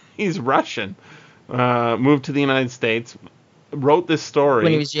India. He's Russian. Moved to the United States, wrote this story.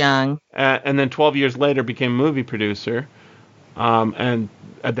 When he was young. And then 12 years later became a movie producer and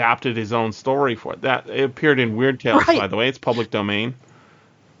adapted his own story for it. It appeared in Weird Tales, by the way. It's public domain.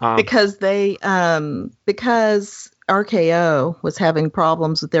 Because RKO was having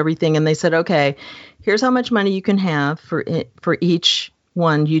problems with everything, and they said, okay, here's how much money you can have for each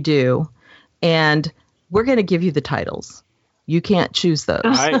one you do, and we're going to give you the titles. You can't choose those.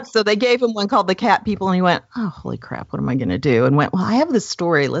 Right. So they gave him one called The Cat People, and he went, oh, holy crap, what am I going to do? And went, well, I have this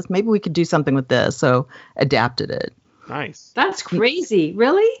story. Maybe we could do something with this. So adapted it. Nice. That's crazy.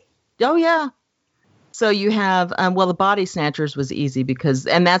 Really? Oh, yeah. So you have, The Body Snatchers was easy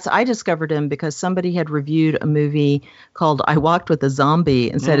I discovered him because somebody had reviewed a movie called I Walked with a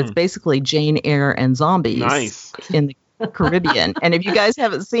Zombie and said it's basically Jane Eyre and zombies in the Caribbean. And if you guys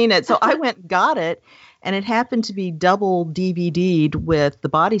haven't seen it, so I went and got it, and it happened to be double DVD'd with The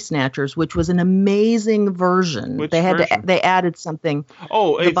Body Snatchers, which was an amazing version. They added something.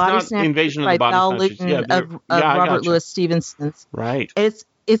 Oh, it's not Invasion of the Body Snatchers. Of Robert Louis Stevenson. Right.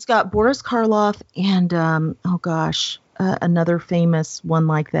 It's got Boris Karloff and another famous one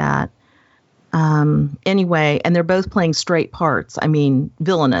like that. Anyway, and they're both playing straight parts. I mean,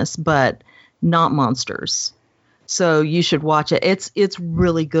 villainous, but not monsters. So you should watch it. It's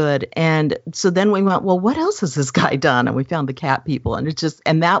really good. And so then we went, well, what else has this guy done? And we found The Cat People, and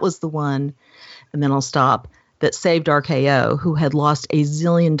that was the one. And then I'll stop. That saved RKO, who had lost $1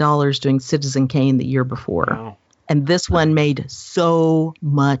 zillion doing Citizen Kane the year before. Wow. And this one made so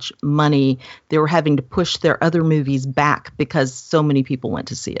much money. They were having to push their other movies back because so many people went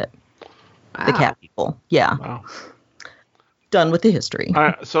to see it. Wow. The Cat People. Yeah. Wow. Done with the history.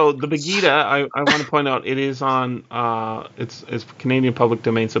 So the Bagheera, I want to point out, it is on, it's Canadian public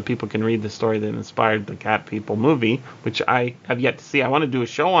domain, so people can read the story that inspired the Cat People movie, which I have yet to see. I want to do a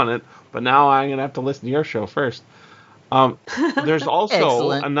show on it, but now I'm going to have to listen to your show first. There's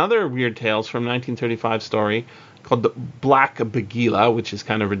also another Weird Tales from 1935 story called the Black Bagheera, which is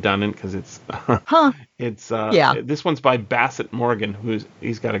kind of redundant because it's this one's by Bassett Morgan,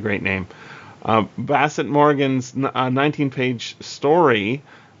 he's got a great name. Bassett Morgan's 19-page story.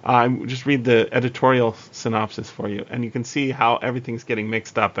 Just read the editorial synopsis for you, and you can see how everything's getting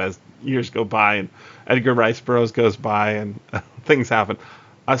mixed up as years go by and Edgar Rice Burroughs goes by and things happen.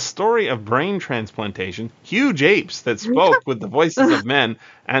 A story of brain transplantation, huge apes that spoke with the voices of men,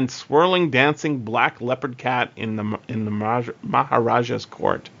 and swirling, dancing black leopard cat in the Maharaja's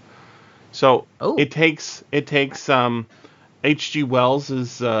court. So it takes H.G.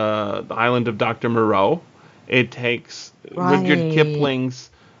 Wells's The Island of Dr. Moreau. It takes Rudyard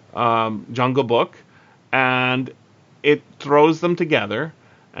Kipling's Jungle Book, and it throws them together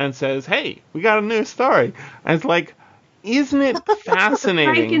and says, "Hey, we got a new story." And it's like, isn't it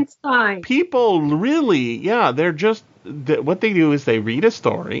fascinating? Frankenstein. People really, they're just, what they do is they read a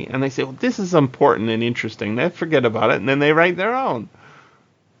story and they say, well, this is important and interesting. They forget about it, and then they write their own.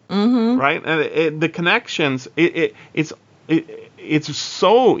 Mm-hmm. Right? And the connections, it's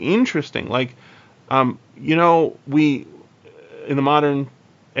so interesting. Like, we, in the modern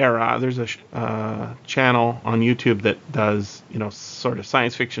era, there's a channel on YouTube that does, sort of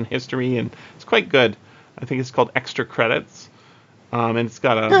science fiction history, and it's quite good. I think it's called Extra Credits, and it's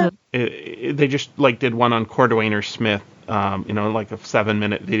got they just did one on Cordwainer Smith, like a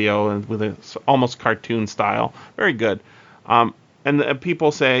 7-minute video and with a almost cartoon style, very good. And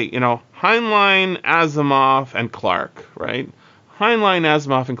people say, Heinlein, Asimov, and Clarke, right? Heinlein,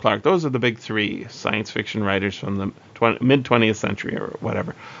 Asimov, and Clarke, those are the big three science fiction writers from the mid-20th century or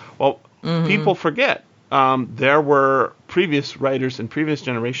whatever. Well, people forget there were previous writers in previous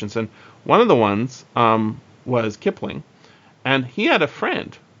generations, and one of the ones was Kipling, and he had a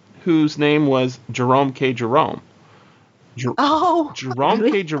friend whose name was Jerome K. Jerome.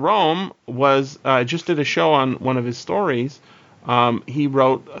 Jerome K. Jerome was just did a show on one of his stories. He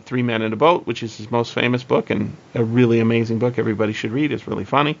wrote Three Men in a Boat, which is his most famous book and a really amazing book everybody should read. It's really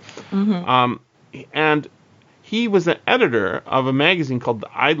funny. Mm-hmm. And he was an editor of a magazine called The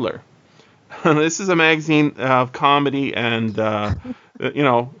Idler. This is a magazine of comedy and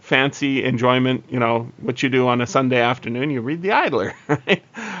fancy enjoyment. What you do on a Sunday afternoon, you read The Idler, right?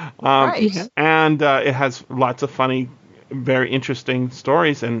 Right. And it has lots of funny, very interesting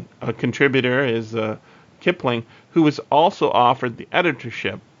stories. And a contributor is Kipling, who was also offered the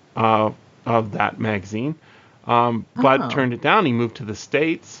editorship of that magazine, but turned it down. He moved to the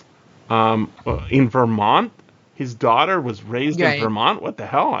States, in Vermont. His daughter was raised in Vermont. What the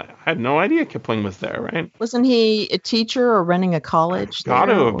hell? I had no idea Kipling was there, right? Wasn't he a teacher or running a college? Got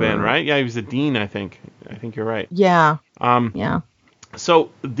to have been, right? Yeah, he was a dean, I think. I think you're right. Yeah. Yeah. So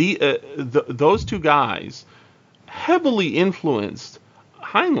those two guys heavily influenced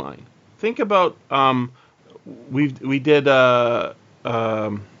Heinlein. Think about we did what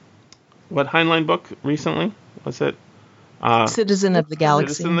Heinlein book recently? Was it Citizen of the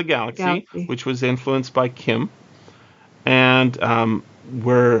Galaxy? Citizen of the Galaxy, which was influenced by Kim. And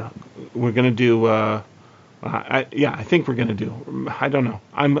we're going to do I think we're going to do, I don't know,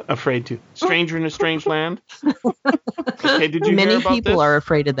 I'm afraid to, Stranger in a Strange Land. Okay, did you Many hear about people this? are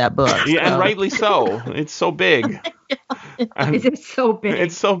afraid of that book. Yeah, and rightly so. It's so big. Is it so big?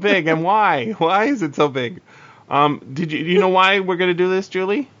 It's so big, and why? Why is it so big? Do you know why we're going to do this,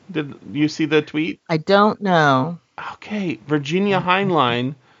 Julie? Did you see the tweet? I don't know. Okay, Virginia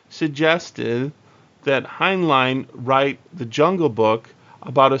Heinlein suggested that Heinlein write the Jungle Book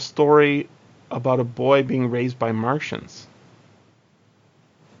about a story about a boy being raised by Martians.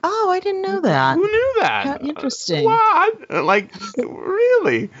 Oh, I didn't know that. Who knew that? How interesting. What? Like,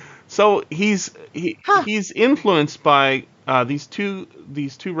 really? So he's influenced by these two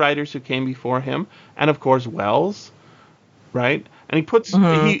writers who came before him, and of course Wells, right? And he puts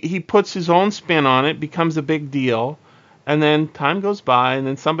he puts his own spin on it, becomes a big deal, and then time goes by, and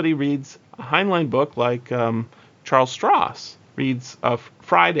then somebody reads a Heinlein book like Charles Stross reads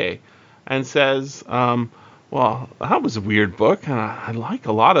Friday, and says, well, that was a weird book, and I like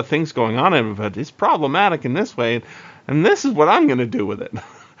a lot of things going on in it, but it's problematic in this way, and this is what I'm going to do with it.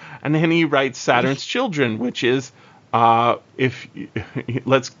 And then he writes Saturn's Children, which is, let's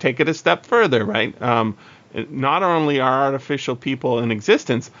take it a step further, right? Not only are artificial people in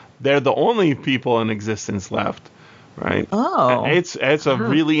existence, they're the only people in existence left, right? Oh. It's a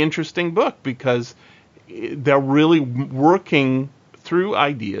really interesting book because they're really working through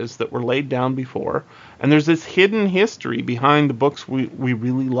ideas that were laid down before, and there's this hidden history behind the books we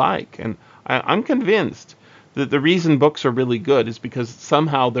really like. And I'm convinced that the reason books are really good is because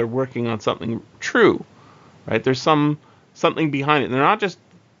somehow they're working on something true, right? There's something behind it. They're not just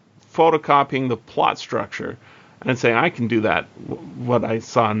photocopying the plot structure and saying, I can do that, what I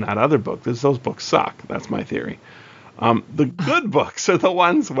saw in that other book. Those books suck. That's my theory. The good books are the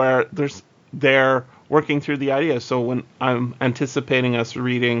ones where they're working through the ideas. So when I'm anticipating us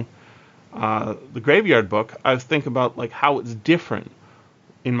reading the Graveyard book, I think about like how it's different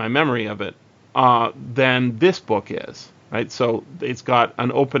in my memory of it than this book is, right? So it's got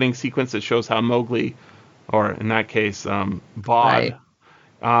an opening sequence that shows how Mowgli, or in that case, Vaude,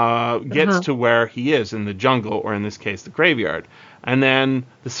 gets to where he is in the jungle, or in this case, the graveyard. And then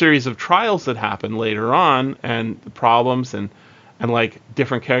the series of trials that happen later on, and the problems, and like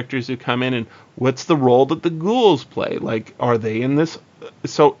different characters who come in, and what's the role that the ghouls play? Like, are they in this?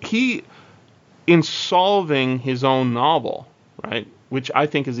 So he, in solving his own novel, right, which I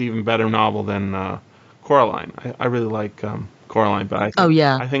think is an even better novel than Coraline. I really like Coraline, but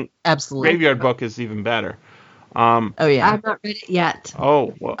I think absolutely, Graveyard Book is even better. I've not read it yet.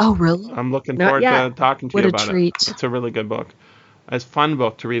 Oh, well, really? I'm looking forward to talking to you about treat. it. It's a really good book. It's a fun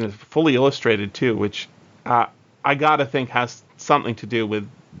book to read. It's fully illustrated too, which I gotta think has something to do with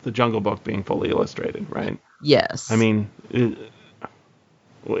the Jungle Book being fully illustrated, right? Yes. I mean,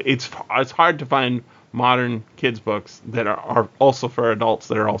 it's hard to find modern kids books that are also for adults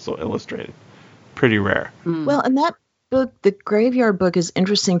that are also illustrated. Pretty rare. Well, and that book, the Graveyard Book, is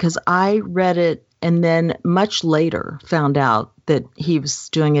interesting because I read it and then much later found out that he was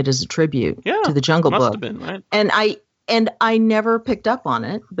doing it as a tribute to the Jungle Book. Have been, right? And I never picked up on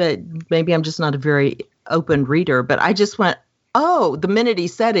it, but maybe I'm just not a very open reader. But I just went, oh, the minute he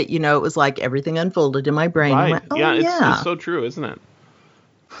said it, it was like everything unfolded in my brain. Right. I went, oh, it's so true, isn't it?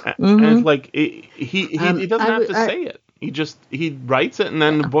 And it's like he doesn't have to say it. He writes it, and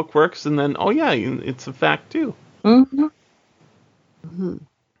then the book works, and then it's a fact too. Mm-hmm. Mm-hmm.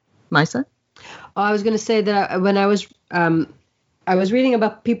 Misa? Oh, I was going to say that when I was reading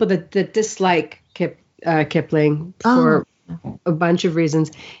about people that dislike Kipling for a bunch of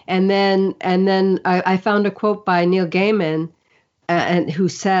reasons, and then I found a quote by Neil Gaiman, and who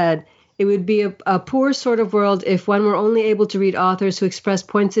said, It would be a poor sort of world if one were only able to read authors who expressed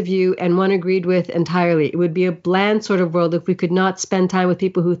points of view and one agreed with entirely. It would be a bland sort of world if we could not spend time with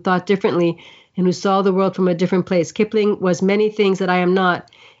people who thought differently and who saw the world from a different place. Kipling was many things that I am not,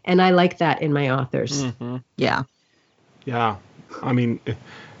 and I like that in my authors. Mm-hmm. Yeah. Yeah. I mean,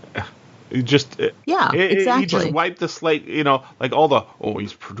 it just exactly. He just wiped the slate, like all the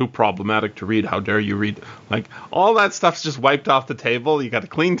he's too problematic to read. How dare you read? Like all that stuff's just wiped off the table. You got a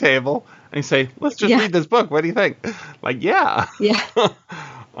clean table, and you say, let's just read this book. What do you think? Like, yeah.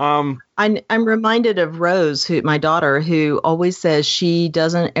 I'm reminded of Rose, my daughter, who always says she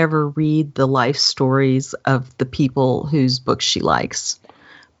doesn't ever read the life stories of the people whose books she likes.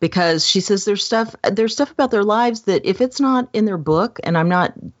 Because she says there's stuff about their lives that if it's not in their book and I'm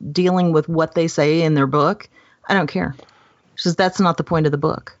not dealing with what they say in their book, I don't care. She says that's not the point of the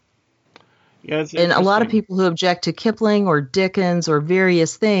book. Yeah, and a lot of people who object to Kipling or Dickens or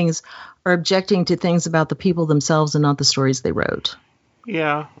various things are objecting to things about the people themselves and not the stories they wrote.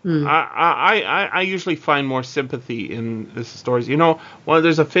 Yeah, I usually find more sympathy in the stories.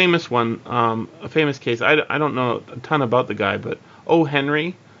 There's a famous one, a famous case. I don't know a ton about the guy, but O.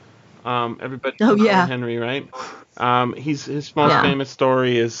 Henry. Everybody knows O. Henry, right? His most famous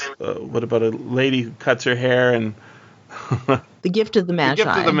story is what about a lady who cuts her hair and The Gift of the Magi. The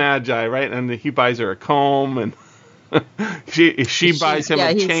Gift of the Magi, right? And he buys her a comb, and she buys him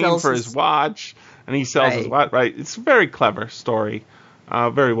a chain for his watch, and he sells his watch. Right? It's a very clever story,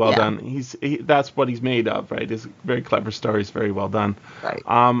 very well done. That's what he's made of, right? It's very clever stories, very well done. Right.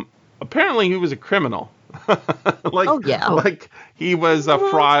 Apparently, he was a criminal. Like he was a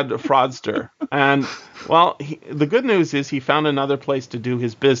fraudster, and the good news is he found another place to do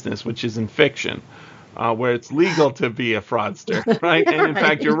his business, which is in fiction, where it's legal to be a fraudster, right? And in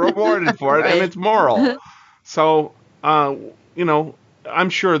fact, you're rewarded for it, and it's moral. So, I'm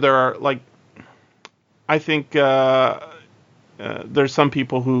sure there are I think there's some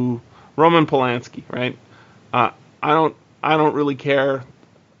people who Roman Polanski, right? I don't really care.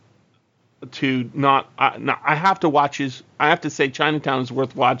 I have to watch I have to say Chinatown is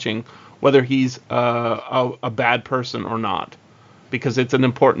worth watching, whether he's a bad person or not, because it's an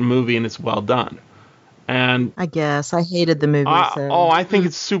important movie and it's well done. And I guess I hated the movie. I think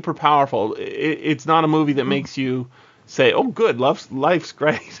it's super powerful. It's not a movie that makes you say, "Oh, good, life's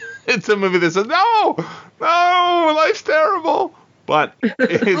great." It's a movie that says, "No, life's terrible." But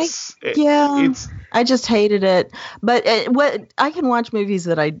I just hated it. But I can watch movies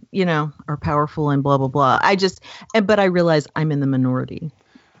that are powerful and blah blah blah. But I realize I'm in the minority.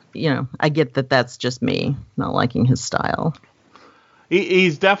 I get that that's just me not liking his style.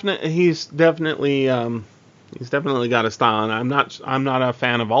 He's definitely got a style, and I'm not a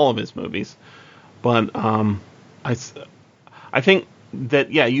fan of all of his movies, but I think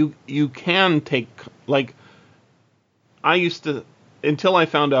that you can take, like, I used to, until I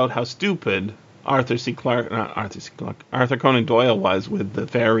found out how stupid Arthur Conan Doyle was with the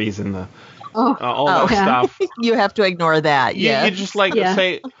fairies and the all that stuff. You have to ignore that. You just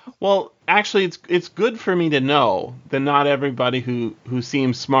say, well, actually, it's good for me to know that not everybody who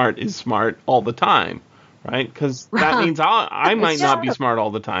seems smart is smart all the time, right? Because that means I might not be smart all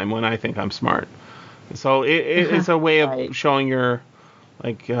the time when I think I'm smart. So it's a way of showing your,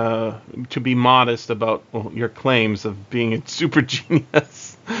 to be modest about your claims of being a super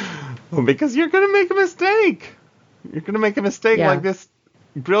genius. Because you're going to make a mistake. You're going to make a mistake like this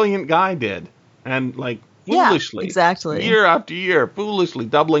brilliant guy did. And foolishly, exactly, year after year, foolishly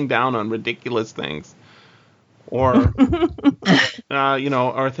doubling down on ridiculous things. Or,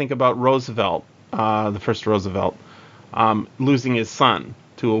 or think about Roosevelt, the first Roosevelt, losing his son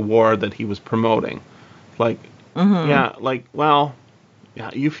to a war that he was promoting.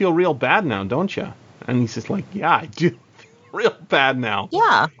 You feel real bad now, don't you? And he's just like, yeah, I do feel real bad now.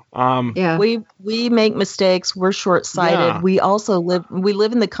 Yeah. We make mistakes. We're short-sighted. Yeah. We also live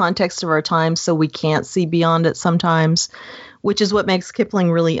in the context of our time, so we can't see beyond it sometimes, which is what makes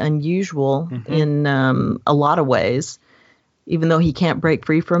Kipling really unusual in a lot of ways, even though he can't break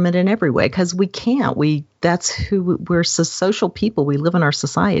free from it in every way, because we can't. That's who we're, social people. We live in our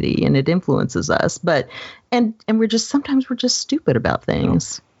society, and it influences us. But and sometimes we're just stupid about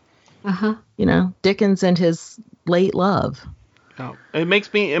things. Dickens and his late love. Oh, it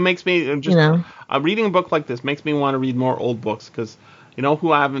makes me just reading a book like this makes me want to read more old books, because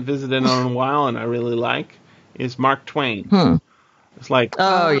who I haven't visited in a while and I really like is Mark Twain. It's like,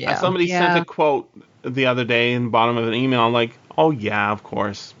 somebody sent a quote the other day in the bottom of an email. I'm like, oh yeah, of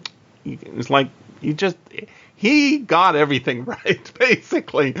course. It's like he got everything right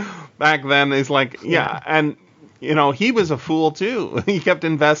basically back then. It's like and he was a fool too. He kept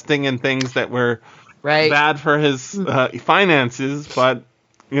investing in things that were bad for his finances, but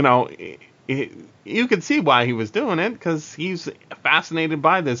you could see why he was doing it, because he's fascinated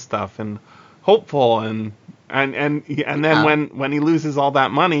by this stuff and hopeful, and then when he loses all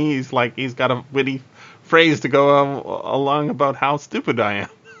that money, he's got a witty phrase to go along about how stupid I am.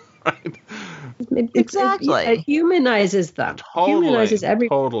 Right? Exactly. It humanizes them. Totally. Humanizes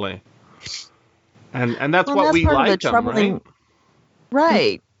everyone. Totally. And that's what we like them, right?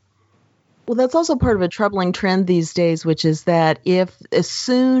 Right. Well, that's also part of a troubling trend these days, which is that as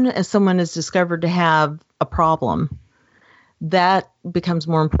soon as someone is discovered to have a problem, that becomes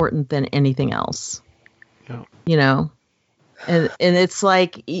more important than anything else. Yeah. And it's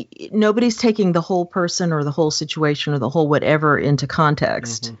like nobody's taking the whole person or the whole situation or the whole whatever into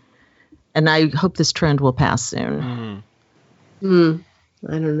context. Mm-hmm. And I hope this trend will pass soon. I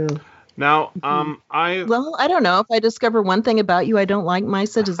don't know. Now, I don't know. If I discover one thing about you I don't like,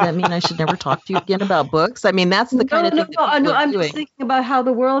 Maisa, does that mean I should never talk to you again about books? I mean, that's the kind of thing that I'm just thinking about how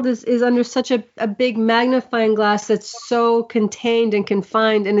the world is under such a big magnifying glass that's so contained and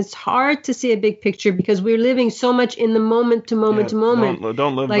confined, and it's hard to see a big picture because we're living so much in the moment to moment to moment.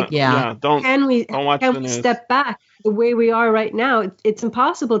 Don't live like, Can we step back the way we are right now? It's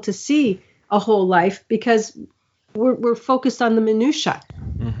impossible to see a whole life because we're focused on the minutia.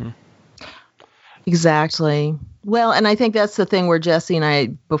 Mm-hmm. Exactly. Well, and I think that's the thing where Jesse and I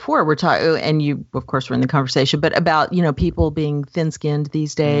before were talking, and you, of course, were in the conversation, but about, people being thin-skinned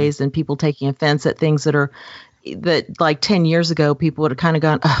these days and people taking offense at things that like 10 years ago, people would have kind of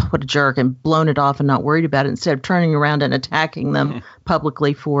gone, oh, what a jerk, and blown it off and not worried about it, instead of turning around and attacking them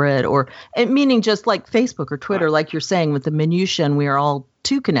publicly for it, meaning just like Facebook or Twitter, like you're saying, with the minutiae, and we are all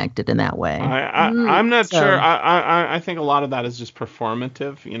too connected in that way. I'm not sure. I think a lot of that is just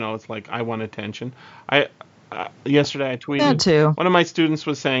performative. It's like, I want attention. Yesterday I tweeted. That too. One of my students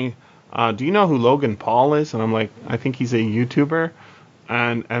was saying, do you know who Logan Paul is? And I'm like, I think he's a YouTuber.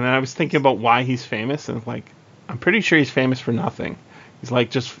 And then I was thinking about why he's famous, and like, I'm pretty sure he's famous for nothing. He's like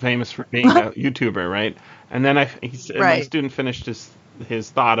just famous for being a YouTuber, right? And then my student finished his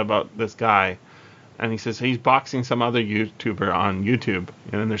thought about this guy. And he says he's boxing some other YouTuber on YouTube,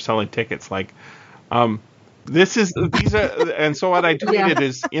 and they're selling tickets. Like, these are, and so what I tweeted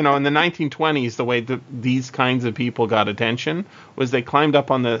is, in the 1920s, the way these kinds of people got attention was they climbed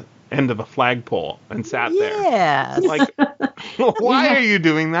up on the end of a flagpole and sat there. Yeah. Like, why are you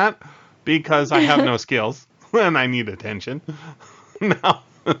doing that? Because I have no skills and I need attention. Now.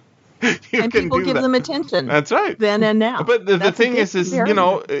 And people give them attention. That's right. Then and now. But the thing is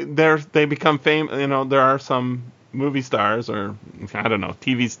they become famous. There are some movie stars, or I don't know,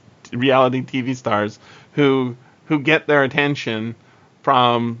 reality TV stars who get their attention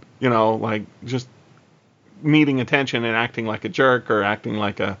from like just needing attention and acting like a jerk or acting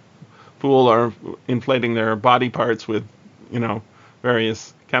like a fool or inflating their body parts with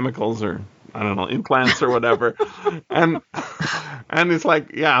various chemicals or, I don't know, implants or whatever. and it's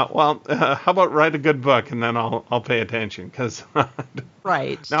like, how about write a good book and then I'll pay attention, because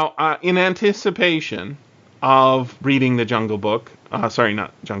right now in anticipation of reading the Jungle Book,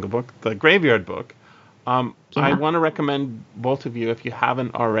 the Graveyard Book, I want to recommend both of you, if you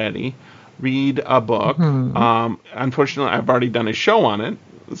haven't already, read a book. Unfortunately, I've already done a show on it,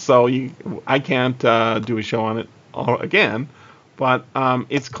 so I can't do a show on it again. But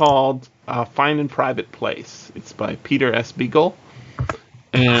it's called Find and Private Place. It's by Peter S. Beagle.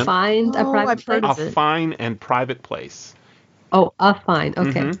 And Find a Private Place? A Fine and Private Place. Oh, A Fine.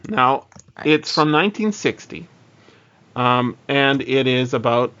 Okay. Mm-hmm. Now, it's from 1960. And it is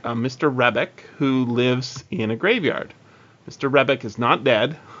about Mr. Rebeck, who lives in a graveyard. Mr. Rebeck is not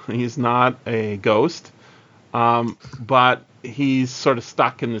dead. He's not a ghost. But he's sort of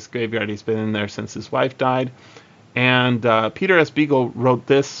stuck in this graveyard. He's been in there since his wife died. And Peter S. Beagle wrote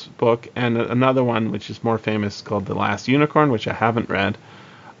this book and another one, which is more famous, called The Last Unicorn, which I haven't read.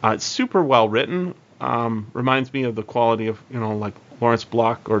 It's super well written. Reminds me of the quality of, like Lawrence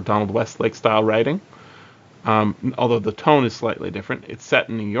Block or Donald Westlake style writing. Although the tone is slightly different. It's set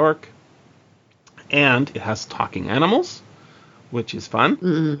in New York. And it has talking animals, which is fun.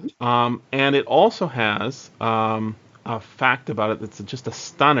 Mm-hmm. And it also has a fact about it that's just a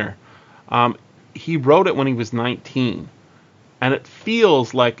stunner. He wrote it when he was 19, and it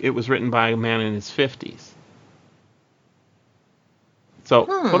feels like it was written by a man in his 50s. So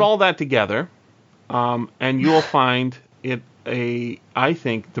put all that together, and you'll find it I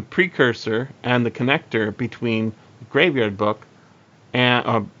think, the precursor and the connector between the Graveyard Book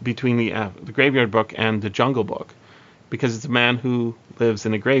and between the Graveyard Book and the Jungle Book, because it's a man who lives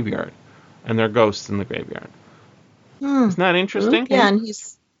in a graveyard, and there are ghosts in the graveyard. Isn't that interesting? Yeah, and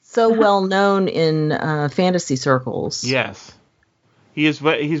he's so well known in fantasy circles. Yes. He's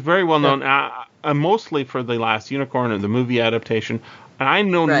very well known, mostly for The Last Unicorn and the movie adaptation. And I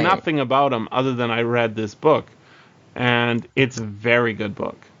know nothing about him other than I read this book. And it's a very good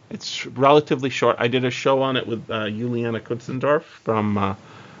book. It's relatively short. I did a show on it with Juliana Kutzendorf from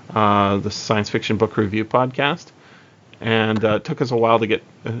the Science Fiction Book Review podcast. And it took us a while to get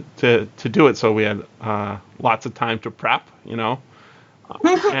to do it, so we had lots of time to prep,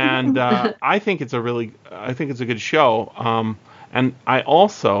 And I think it's a good show. And I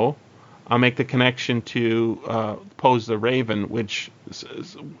also make the connection to Poe's The Raven, which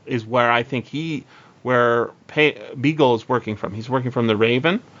is where I think Beagle is working from. He's working from The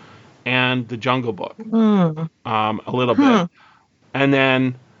Raven and The Jungle Book a little bit. And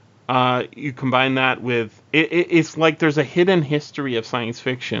then you combine that with... It's like there's a hidden history of science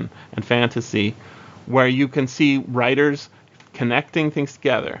fiction and fantasy where you can see writers connecting things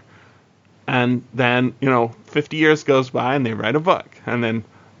together. And then, 50 years goes by and they write a book. And then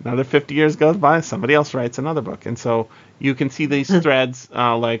another 50 years goes by, somebody else writes another book. And so you can see these threads,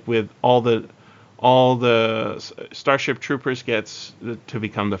 like with all the Starship Troopers gets to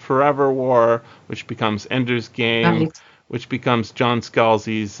become the Forever War, which becomes Ender's Game, which becomes John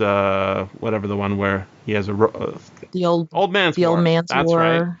Scalzi's, whatever the one where he has the Old Man's War. That's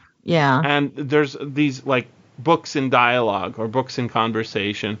right. Yeah. And there's these like books in dialogue or books in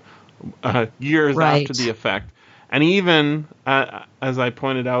conversation years after the effect. And even, as I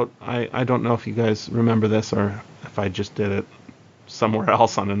pointed out, I don't know if you guys remember this or if I just did it somewhere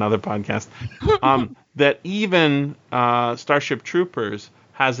else on another podcast, that even Starship Troopers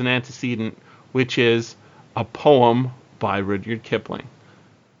has an antecedent, which is a poem by Rudyard Kipling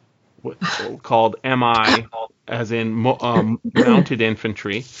called MI, as in mounted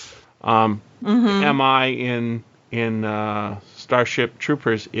infantry. MI in Starship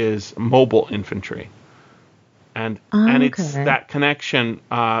Troopers is mobile infantry. And it's that connection,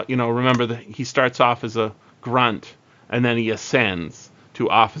 remember that he starts off as a grunt and then he ascends to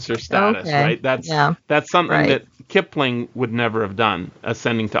officer status, right? That's something that Kipling would never have done,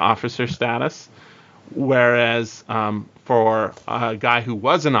 ascending to officer status. Whereas for a guy who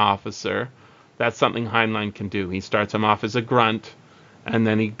was an officer, that's something Heinlein can do. He starts him off as a grunt, and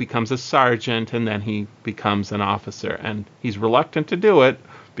then he becomes a sergeant, and then he becomes an officer. And he's reluctant to do it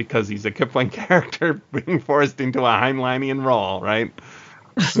because he's a Kipling character being forced into a Heinleinian role, right?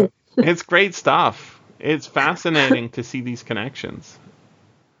 It's great stuff. It's fascinating to see these connections.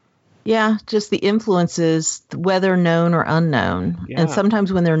 Yeah, just the influences, whether known or unknown. Yeah. And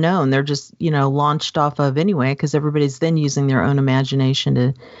sometimes when they're known, they're just, launched off of anyway, because everybody's then using their own imagination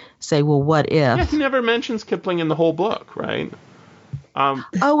to say, well, what if? Yeah, he never mentions Kipling in the whole book, right?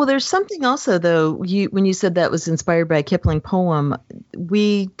 There's something also, though, when you said that was inspired by a Kipling poem,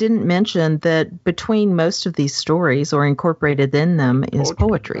 we didn't mention that between most of these stories or incorporated in them is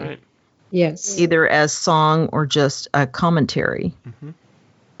poetry. Right. Yes. Either as song or just a commentary. Mm-hmm.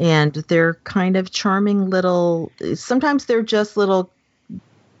 And they're kind of charming sometimes they're just little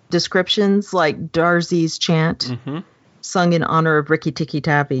descriptions like Darzy's chant, sung in honor of Rikki Tikki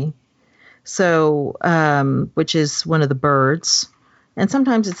Tavi. So, which is one of the birds. And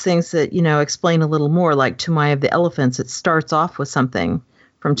sometimes it's things that, explain a little more, like Tumai of the elephants. It starts off with something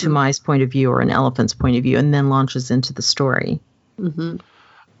from Tumai's point of view or an elephant's point of view and then launches into the story. Mm-hmm.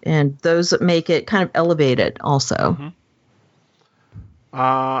 And those make it kind of elevated also. Mm-hmm.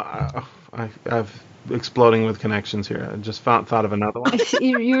 I've exploding with connections here. I just thought of another one.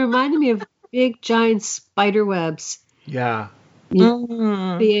 You reminded me of big, giant spider webs. Yeah.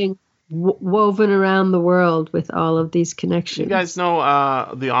 Being woven around the world with all of these connections. You guys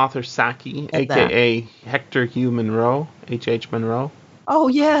know the author Saki, a.k.a. Hector Hugh Monroe, H.H. Monroe? Oh,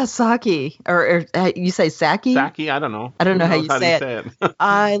 yeah, Saki. Or you say Saki? Saki, I don't know. I don't know how you say it.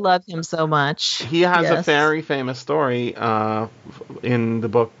 I love him so much. He has a very famous story in the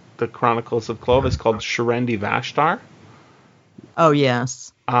book, The Chronicles of Clovis, called Sherendi Vashtar. Oh,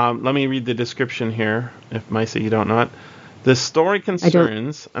 yes. Let me read the description here, if Maisa, you don't know it. The story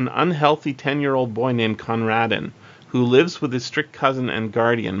concerns an unhealthy 10-year-old boy named Conradin, who lives with his strict cousin and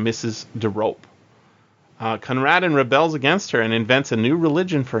guardian, Mrs. de Rope. Conradin rebels against her and invents a new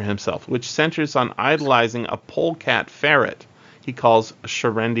religion for himself, which centers on idolizing a polecat ferret he calls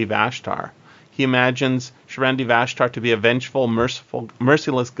Sherendi Vashtar. He imagines Sherendi Vashtar to be a vengeful,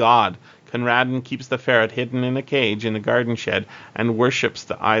 merciless god. Conradin keeps the ferret hidden in a cage in the garden shed and worships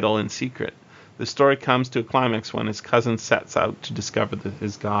the idol in secret. The story comes to a climax when his cousin sets out to discover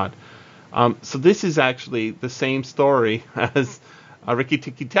his god. So this is actually the same story as Rikki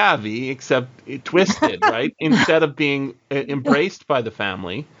Tikki Tavi, except twisted, right? Instead of being embraced by the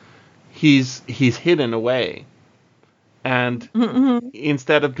family, he's hidden away, and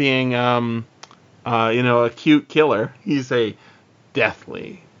instead of being a cute killer, he's a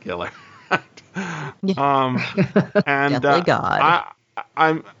deathly killer. And Deathly God.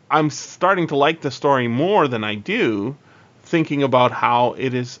 I'm starting to like the story more than I do, thinking about how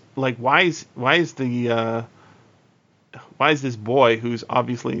it is like why is this boy, who's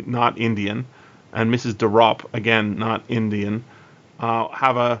obviously not Indian, and Mrs. Dorop, again not Indian,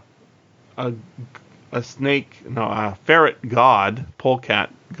 have a ferret god, polecat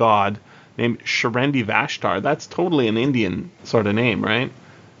god named Sharendi Vashtar. That's totally an Indian sort of name, right?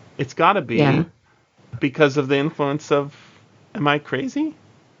 It's got to be because of the influence of. Am I crazy?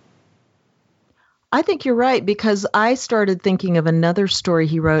 I think you're right, because I started thinking of another story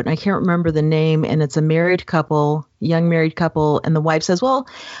he wrote, and I can't remember the name, and it's a married couple, young married couple, and the wife says, well,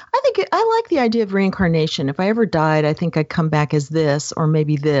 I like the idea of reincarnation. If I ever died, I think I'd come back as this, or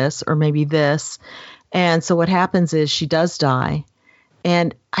maybe this, or maybe this. And so what happens is she does die.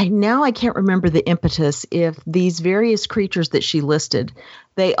 And I can't remember the impetus if these various creatures that she listed,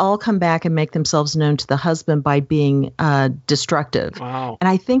 they all come back and make themselves known to the husband by being destructive. Wow. And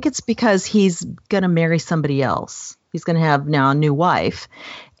I think it's because he's going to marry somebody else. He's going to have now a new wife.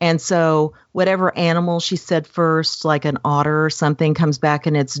 And so whatever animal she said first, like an otter or something, comes back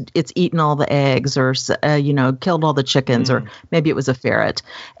and it's eaten all the eggs, or killed all the chickens, or maybe it was a ferret.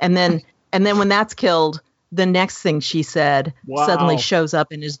 And then when that's killed, the next thing she said suddenly shows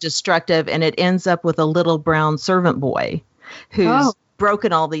up and is destructive, and it ends up with a little brown servant boy who's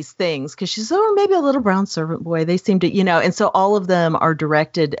broken all these things, because she's, maybe a little brown servant boy. They seem to, and so all of them are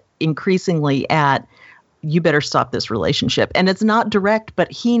directed increasingly at, you better stop this relationship. And it's not direct,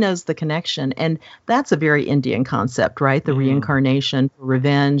 but he knows the connection. And that's a very Indian concept, right? The reincarnation,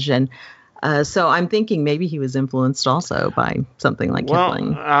 revenge. And so I'm thinking maybe he was influenced also by something like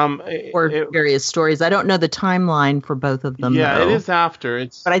Kipling or various stories. I don't know the timeline for both of them. Yeah, though. it is after.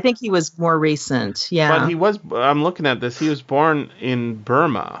 But I think he was more recent. Yeah. But I'm looking at this. He was born in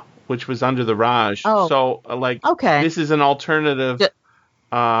Burma, which was under the Raj. Oh. So, this is an alternative.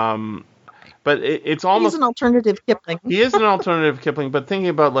 But it's almost. He's an alternative Kipling. He is an alternative Kipling, but thinking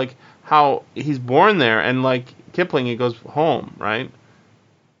about how he's born there, and like Kipling, he goes home, right?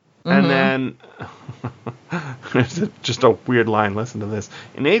 And then there's just a weird line. Listen to this.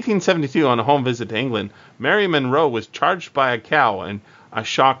 In 1872, on a home visit to England, Mary Monroe was charged by a cow, and a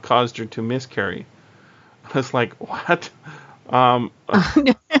shock caused her to miscarry. I was like, what?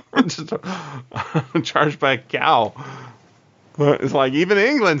 Charged by a cow. It's like, even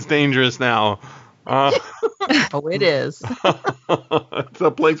England's dangerous now. Oh, it is. It's a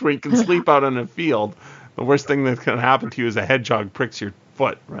place where you can sleep out in a field. The worst thing that can happen to you is a hedgehog pricks your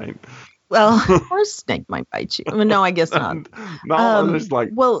foot, right? Well, or a snake might bite you. Well, no, I guess not.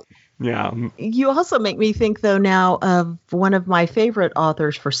 Yeah. You also make me think, though, now of one of my favorite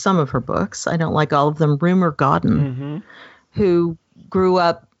authors for some of her books. I don't like all of them. Rumer Godden, who grew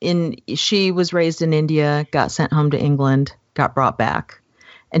up she was raised in India, got sent home to England, got brought back.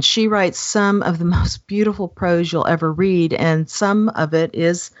 And she writes some of the most beautiful prose you'll ever read. And some of it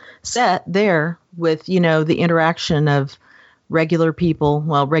is set there with, the interaction of regular people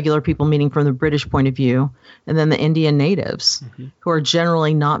meaning from the British point of view, and then the Indian natives, who are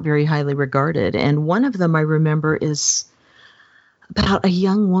generally not very highly regarded. And one of them I remember is about a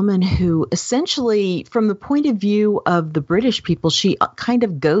young woman who essentially, from the point of view of the British people, she kind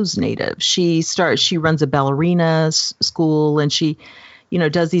of goes native. She runs a ballerina school, and she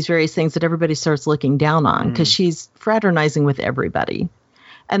does these various things that everybody starts looking down on because she's fraternizing with everybody.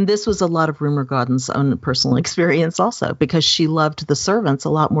 And this was a lot of Rumer Godden's own personal experience also, because she loved the servants a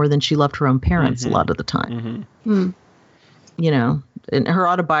lot more than she loved her own parents a lot of the time. In her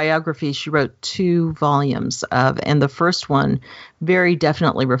autobiography, she wrote 2 volumes and the first one very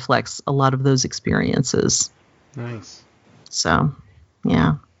definitely reflects a lot of those experiences. Nice. So,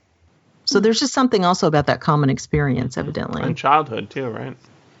 yeah. So there's just something also about that common experience, evidently. And childhood, too, right?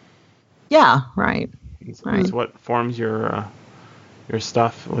 Yeah, right. It's what forms your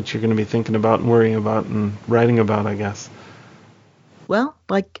stuff, what you're going to be thinking about and worrying about and writing about, I guess. Well,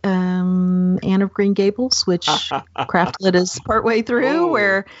 like Anne of Green Gables, which Craftlit is partway through,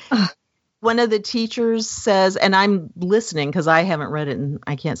 where one of the teachers says, and I'm listening because I haven't read it in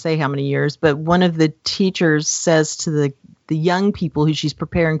I can't say how many years, but one of the teachers says to the young people who she's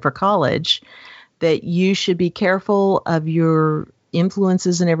preparing for college that you should be careful of your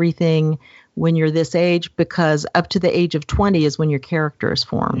influences and everything when you're this age, because up to the age of 20 is when your character is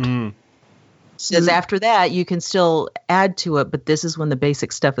formed. says after that, you can still add to it, but this is when the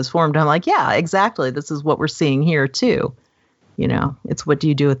basic stuff is formed. I'm like, yeah, exactly. This is what we're seeing here, too. It's what do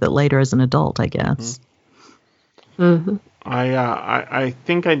you do with it later as an adult, I guess. Mm-hmm. I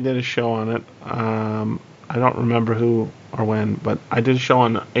think I did a show on it. I don't remember who or when, but I did a show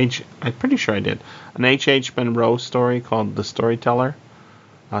on I'm pretty sure I did. An H.H. Monroe story called The Storyteller,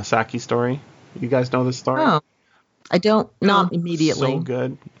 Saki story. You guys know this story? Oh, I don't, not immediately. So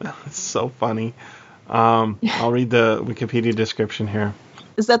good. It's so funny. I'll read the Wikipedia description here.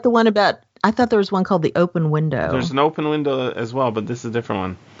 Is that the one about, I thought there was one called The Open Window. There's an open window as well, but this is a different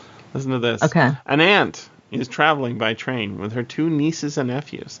one. Listen to this. Okay. An aunt is traveling by train with her 2 nieces and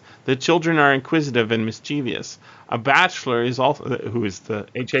nephews. The children are inquisitive and mischievous. A bachelor is also, who is the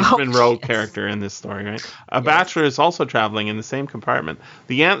H.H. Monroe character in this story, right? Bachelor is also traveling in the same compartment.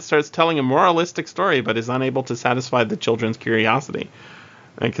 The aunt starts telling a moralistic story, but is unable to satisfy the children's curiosity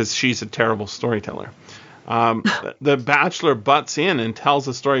because she's a terrible storyteller. The bachelor butts in and tells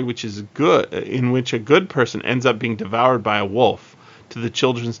a story which is good, in which a good person ends up being devoured by a wolf, to the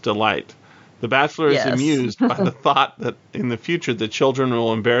children's delight. The bachelor is amused by the thought that in the future the children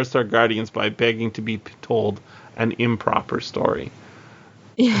will embarrass their guardians by begging to be told an improper story.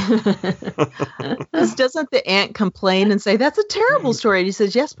 Doesn't the aunt complain and say, that's a terrible story? And he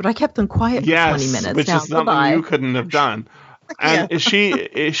says, yes, but I kept them quiet for 20 minutes. Which is something you couldn't have done. And she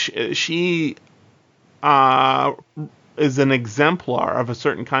is an exemplar of a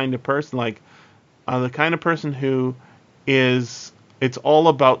certain kind of person, like the kind of person who is... It's all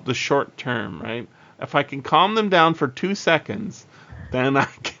about the short term, right? If I can calm them down for 2 seconds, then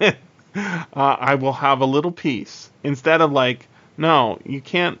I will have a little peace. Instead of like, no, you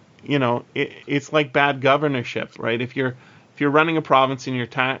can't. It's like bad governorship, right? If you're running a province and you're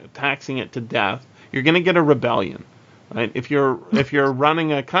taxing it to death, you're going to get a rebellion, right? If you're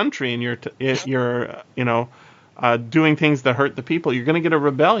running a country and you're doing things that hurt the people, you're going to get a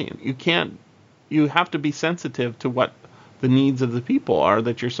rebellion. You have to be sensitive to what the needs of the people are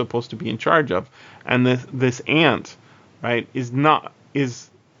that you're supposed to be in charge of. And this aunt, right, is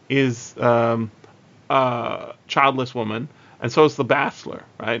a childless woman, and so is the bachelor,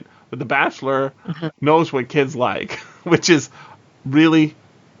 right? But the bachelor knows what kids like, which is really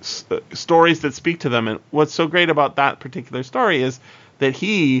stories that speak to them. And what's so great about that particular story is that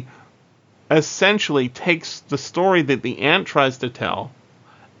he essentially takes the story that the aunt tries to tell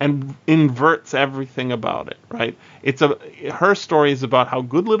and inverts everything about it, right? Her story is about how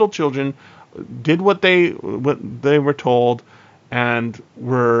good little children did what they were told and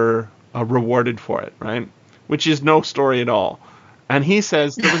were rewarded for it, right? Which is no story at all. And he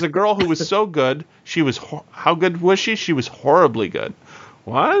says there was a girl who was so good. How good was she? She was horribly good.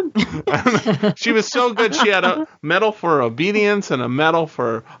 What? She was so good. She had a medal for obedience and a medal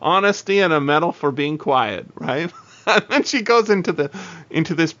for honesty and a medal for being quiet, right? And then she goes into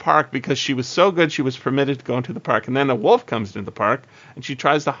this park because she was so good she was permitted to go into the park. And then a wolf comes into the park and she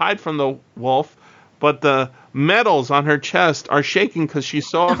tries to hide from the wolf, but the medals on her chest are shaking because she's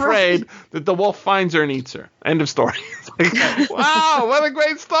so afraid that the wolf finds her and eats her. End of story. Like, wow, what a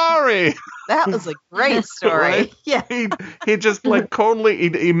great story. That was a great story. Right? Yeah. He just like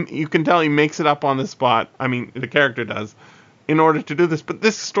totally, you can tell he makes it up on the spot. I mean, the character does, in order to do this. But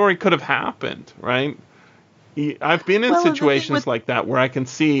this story could have happened, right? I've been in situations like that where I can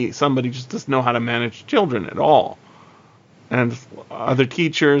see somebody just doesn't know how to manage children at all. And other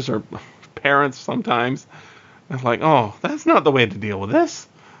teachers or parents sometimes are like, oh, that's not the way to deal with this.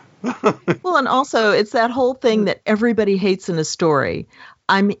 Well, and also it's that whole thing that everybody hates in a story.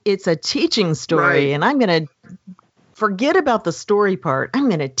 It's a teaching story, right. And I'm going to forget about the story part. I'm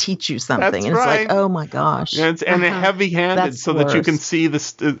going to teach you something. That's and right. It's like, oh my gosh. And it's heavy-handed so that you can see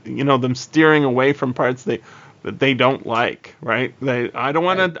them steering away from parts that they don't like, right? I don't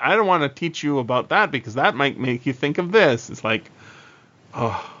want to teach you about that because that might make you think of this. It's like,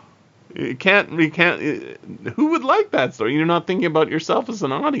 oh, we can't. Who would like that story? You're not thinking about yourself as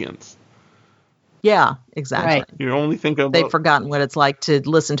an audience. Yeah, exactly. Right. You only think about. They've forgotten what it's like to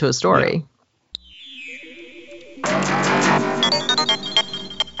listen to a story. Yeah.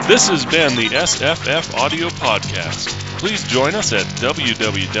 This has been the SFF Audio Podcast. Please join us at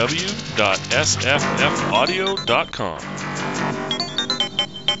www.sffaudio.com.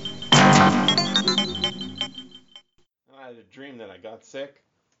 I had a dream that I got sick.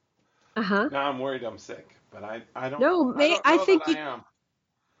 Uh-huh. Now I'm worried I'm sick, but I don't. No, I think I am.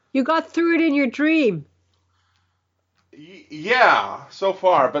 You got through it in your dream. Yeah, so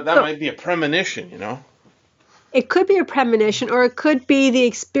far, but that might be a premonition, It could be a premonition, or it could be the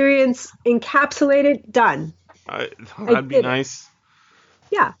experience encapsulated, done. That'd be nice.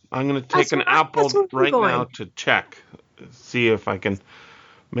 Yeah. I'm going to take an apple right now to check, see if I can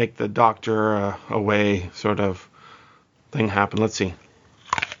make the doctor away sort of thing happen. Let's see.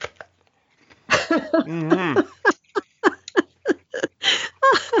 Mm-hmm.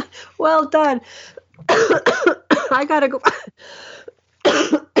 Well done. I gotta go.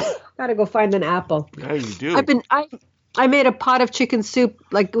 Gotta go find an apple. Yeah, you do. I made a pot of chicken soup,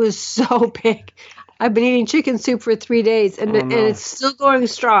 like it was so big. I've been eating chicken soup for 3 days, and it's still going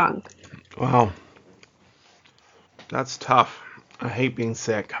strong. Wow, that's tough. I hate being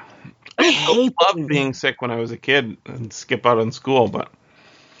sick. I loved being sick when I was a kid and skip out on school, but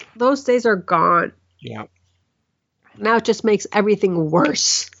those days are gone. Yeah. Now it just makes everything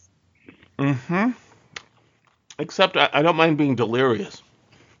worse. Mm-hmm. Except I don't mind being delirious.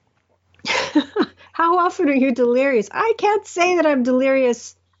 How often are you delirious? I can't say that I'm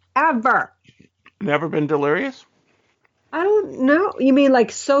delirious ever. Never been delirious? I don't know. You mean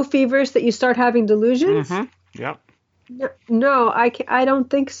like so feverish that you start having delusions? Mm-hmm. Yeah. No, I don't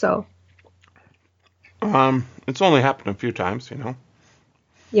think so. It's only happened a few times, you know.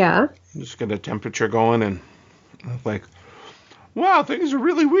 Yeah. Just get a temperature going and like, wow, things are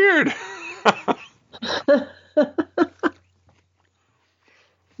really weird.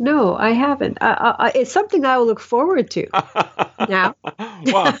 No, I haven't. It's something I will look forward to now.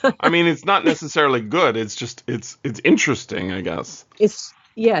 Well, I mean, it's not necessarily good. It's just it's interesting, I guess.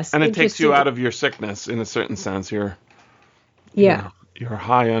 Yes, and it takes you out of your sickness in a certain sense. You're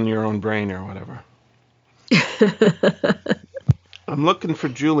high on your own brain or whatever. I'm looking for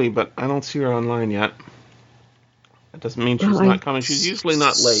Julie, but I don't see her online yet. That doesn't mean she's not coming. She's usually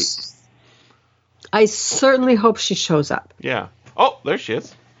not late. I certainly hope she shows up. Yeah. Oh, there she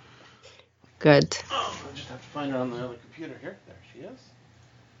is. Good. Oh, I just have to find her on the other computer here. There she is.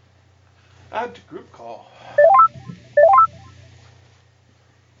 Add to group call.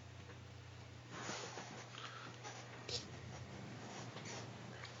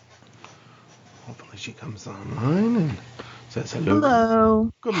 Hopefully she comes online and says hello.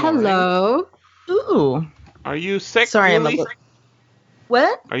 Hello. Good morning. Hello. Ooh. Are you sick, Sorry, Julie?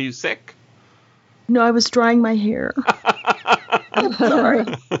 What? Are you sick? No, I was drying my hair. I'm sorry.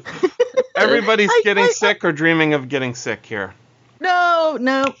 Everybody's getting sick or dreaming of getting sick here. No,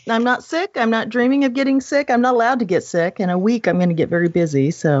 I'm not sick. I'm not dreaming of getting sick. I'm not allowed to get sick. In a week, I'm going to get very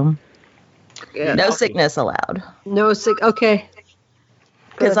busy, so no sickness allowed. No sick. Okay.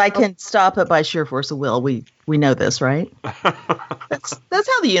 Because I can stop it by sheer force of will. We know this, right? That's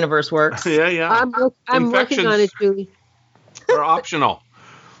how the universe works. Yeah. I'm working on it, Julie. They're optional.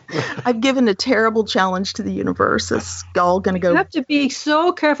 I've given a terrible challenge to the universe. It's all going to go. You have to be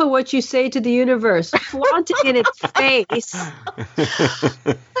so careful what you say to the universe. Flaunt it in its face.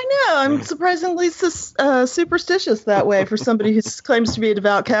 I know. I'm surprisingly superstitious that way for somebody who claims to be a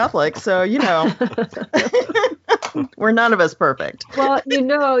devout Catholic. So, you know, we're none of us perfect. Well, you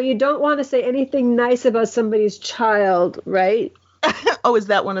know, you don't want to say anything nice about somebody's child, right? Oh, is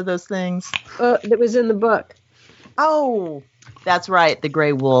that one of those things? That was in the book. Oh, that's right. The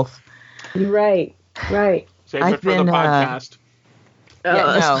gray wolf. Right. Save it for the podcast.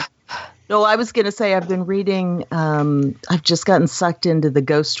 No, I was going to say I've been reading, I've just gotten sucked into the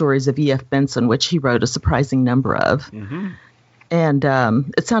ghost stories of E.F. Benson, which he wrote a surprising number of. Mm-hmm. And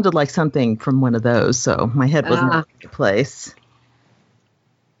it sounded like something from one of those, so my head was in the right place.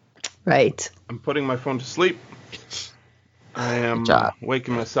 Right. I'm putting my phone to sleep. I am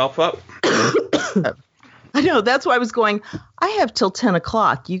waking myself up. I know, that's why I was going, I have till 10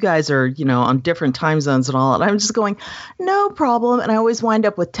 o'clock. You guys are, on different time zones and all. And I'm just going, no problem. And I always wind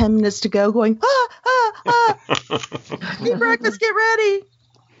up with 10 minutes to go going, eat breakfast, get ready.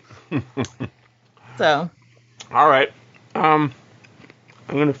 So. All right. I'm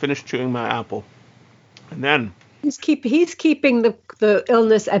going to finish chewing my apple. And then. He's keeping the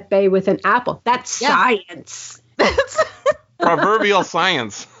illness at bay with an apple. That's science. That's proverbial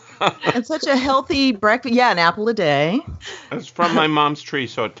science. And such a healthy breakfast. Yeah, an apple a day. It's from my mom's tree,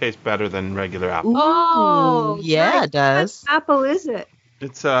 so it tastes better than regular apple. Oh, yeah, nice. It does. What apple is it?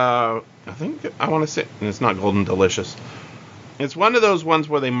 It's I want to say, and it's not Golden Delicious. It's one of those ones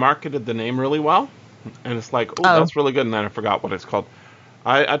where they marketed the name really well, and it's like, that's really good, and then I forgot what it's called.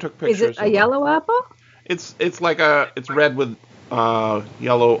 I took pictures. Is it a yellow apple? It's red with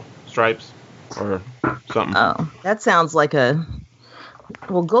yellow stripes or something. Oh, that sounds like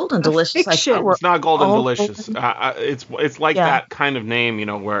Golden Delicious. It's not Golden Delicious. It's like that kind of name,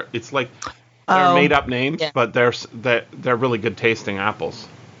 where it's like they're made up names, but they're really good tasting apples.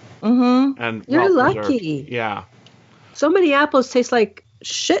 Mm-hmm. And you're lucky. Yeah. So many apples taste like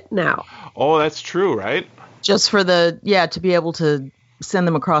shit now. Oh, that's true, right? Just for to be able to send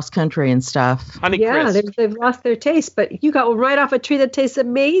them across country and stuff. Honeycrisp. They've lost their taste, but you got one right off a tree that tastes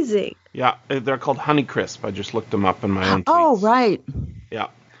amazing. Yeah, they're called Honeycrisp. I just looked them up in my own tweets. Oh, right. Yeah.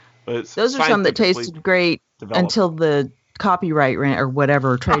 Those are some that tasted great until the copyright ran, or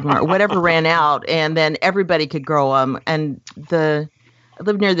whatever, trademark, or whatever ran out, and then everybody could grow them. And I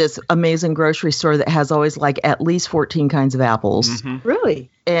live near this amazing grocery store that has always like at least 14 kinds of apples. Mm-hmm. Really?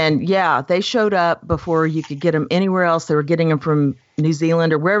 And yeah, they showed up before you could get them anywhere else. They were getting them from New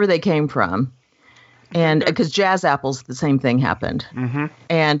Zealand or wherever they came from. And because jazz apples, the same thing happened. Mm-hmm.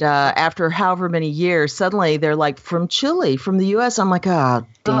 And after however many years, suddenly they're like from Chile, from the U.S. I'm like, oh,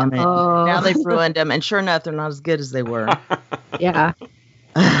 damn it. Now they've ruined them. And sure enough, they're not as good as they were. Yeah.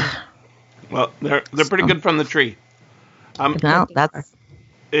 Well, they're pretty good from the tree. No, that's...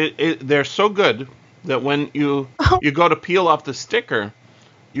 They're so good that when you go to peel off the sticker,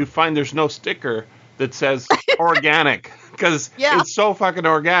 you find there's no sticker that says organic, because it's so fucking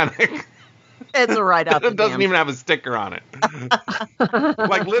organic. It's right out. It doesn't even have a sticker on it.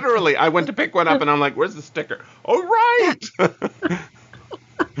 Like literally, I went to pick one up and I'm like, "Where's the sticker?" Oh, right.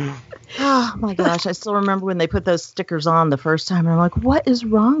 Oh my gosh, I still remember when they put those stickers on the first time. And I'm like, "What is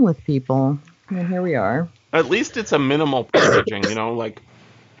wrong with people?" And here we are. At least it's a minimal packaging, like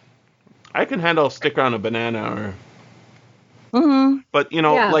I can handle a sticker on a banana, but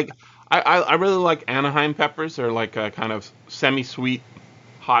like I really like Anaheim peppers. They're like a kind of semi-sweet,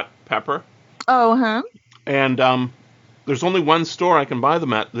 hot pepper. Oh, huh? And there's only one store I can buy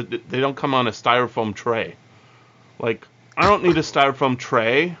them at. They don't come on a styrofoam tray. Like, I don't need a styrofoam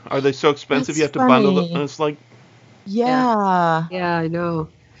tray. Are they so expensive? That's You have to funny. bundle them. And it's like, yeah, I know.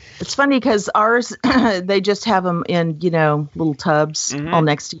 It's funny because ours, they just have them in, little tubs all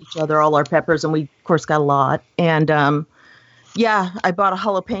next to each other, all our peppers, and we, of course, got a lot. And, I bought a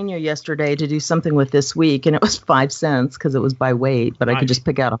jalapeno yesterday to do something with this week, and it was 5 cents because it was by weight, but I could just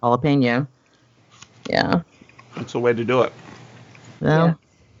pick out a jalapeno. Yeah. That's the way to do it. Well,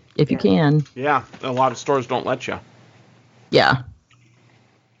 if you can. Yeah, a lot of stores don't let you. Yeah.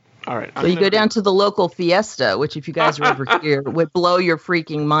 All right. So you go down to the local Fiesta, which if you guys are ever here, would blow your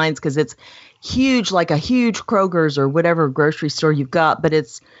freaking minds because it's huge, like a huge Kroger's or whatever grocery store you've got, but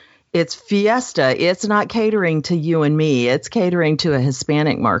it's Fiesta. It's not catering to you and me. It's catering to a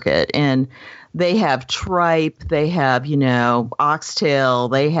Hispanic market. And they have tripe, they have,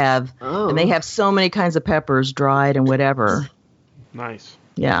 oxtail, and they have so many kinds of peppers, dried and whatever. Nice.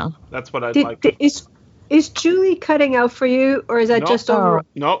 Yeah. That's what I'd like. Is Julie cutting out for you, or is that just over?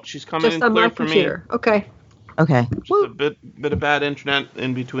 Nope, she's coming just in clear for computer. Me. Okay. Just a bit of bad internet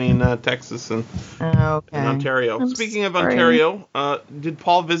in between Texas and Ontario. Speaking of Ontario, did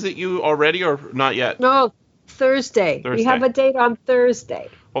Paul visit you already or not yet? No, Thursday. We have a date on Thursday.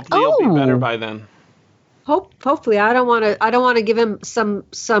 Hopefully you'll be better by then. Hopefully, I don't want to give him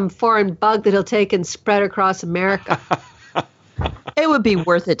some foreign bug that he'll take and spread across America. It would be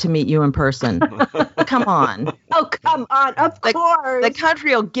worth it to meet you in person. Come on. Oh, come on. Of course. The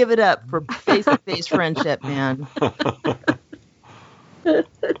country will give it up for face-to-face friendship, man.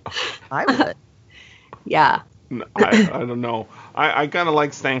 I would. Yeah. I don't know. I kind of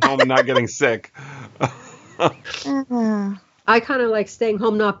like staying home and not getting sick. I kind of like staying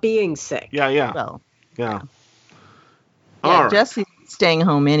home not being sick. Yeah. Well, yeah. All right. Jesse's staying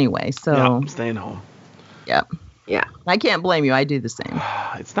home anyway, so. Yeah, I'm staying home. Yep. Yeah. I can't blame you. I do the same.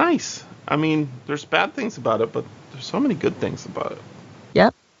 It's nice. I mean, there's bad things about it, but there's so many good things about it.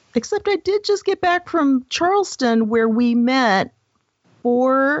 Yep. Except I did just get back from Charleston where we met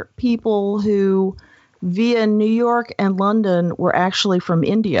 4 people who, via New York and London, were actually from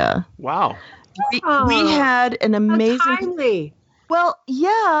India. Wow. We had an amazing... Timely. Well,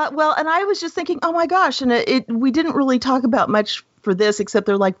 yeah. Well, and I was just thinking, oh my gosh, and we didn't really talk about much for this, except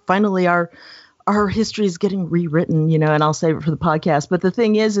they're like, finally our history is getting rewritten, and I'll save it for the podcast. But the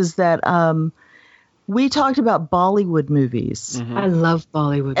thing is that we talked about Bollywood movies. Mm-hmm. I love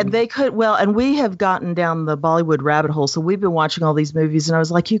Bollywood. And and we have gotten down the Bollywood rabbit hole. So we've been watching all these movies. And I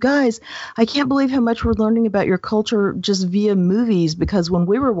was like, you guys, I can't believe how much we're learning about your culture just via movies. Because when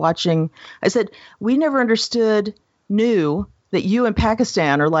we were watching, I said, we never knew that you and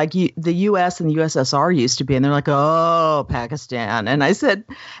Pakistan are like the U.S. and the USSR used to be. And they're like, oh, Pakistan. And I said,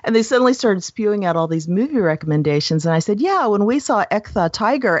 and they suddenly started spewing out all these movie recommendations. And I said, yeah, when we saw Ekta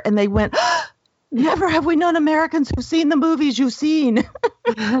Tiger, and they went, never have we known Americans who've seen the movies you've seen.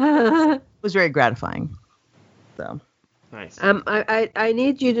 It was very gratifying. So nice. I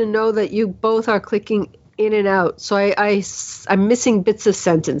need you to know that you both are clicking in and out. So I'm missing bits of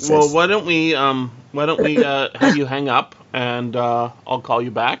sentences. Well, why don't we have you hang up and I'll call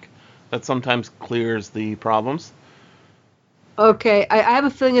you back. That sometimes clears the problems. Okay, I have a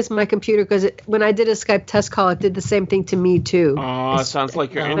feeling it's my computer because when I did a Skype test call, it did the same thing to me too. Oh, it sounds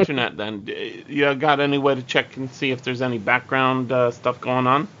like your internet then. You got any way to check and see if there's any background stuff going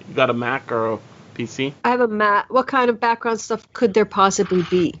on? You got a Mac or a PC? I have a Mac. What kind of background stuff could there possibly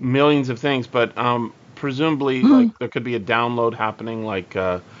be? Millions of things, but presumably like there could be a download happening, like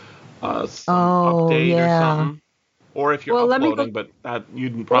some update or something. Or if you're uploading, but that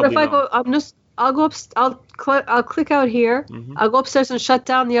you'd probably I'll go up. I'll click out here. Mm-hmm. I'll go upstairs and shut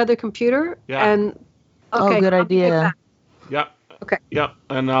down the other computer. Yeah. And okay, good idea. Yep. Okay. Yep.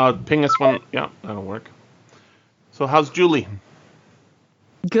 And ping us one. Yeah, that'll work. So how's Julie?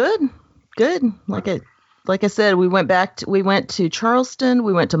 Good. Like I said, we went to Charleston.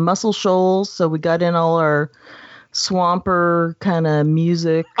 We went to Muscle Shoals, so we got in all our swamper kind of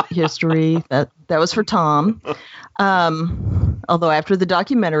music history. That was for Tom. Although after the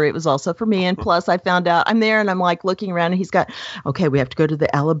documentary, it was also for me. And plus, I found out I'm there and I'm like looking around and he's got, okay, we have to go to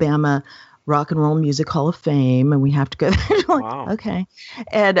the Alabama Rock and Roll Music Hall of Fame and we have to go there. Like, wow. Okay.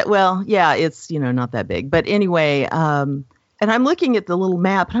 And well, yeah, it's, not that big. But anyway, and I'm looking at the little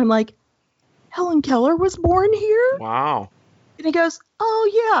map and I'm like, Helen Keller was born here? Wow. And he goes,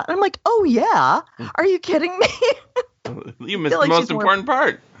 oh, yeah. And I'm like, oh, yeah? Are you kidding me? You missed the most important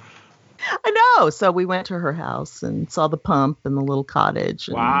part. I know. So we went to her house and saw the pump and the little cottage.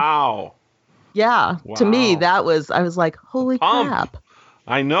 And, wow. Yeah. Wow. To me, I was like, holy crap.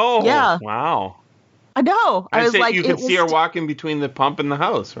 I know. Yeah. Wow. I know. I was like, you could see her walking between the pump and the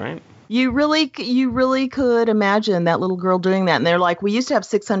house, right? You really could imagine that little girl doing that. And they're like, we used to have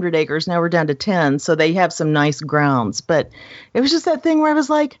 600 acres. Now we're down to 10. So they have some nice grounds. But it was just that thing where I was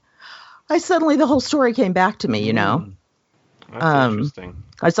like, the whole story came back to me, That's interesting.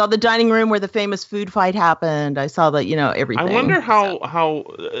 I saw the dining room where the famous food fight happened. I saw everything. I wonder how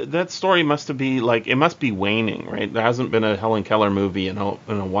that story must be like, it must be waning, right? There hasn't been a Helen Keller movie in a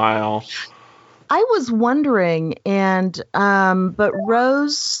while. I was wondering, but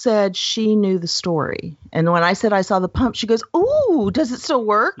Rose said she knew the story. And when I said I saw the pump, she goes, ooh, does it still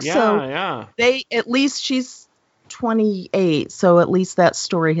work? Yeah. At least she's 28, so at least that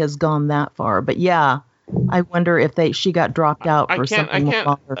story has gone that far. But yeah, I wonder if she got dropped out for something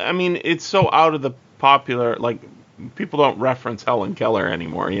longer. I mean, it's so out of the popular, like, people don't reference Helen Keller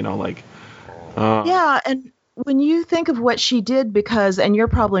anymore, Yeah, and when you think of what she did, and you're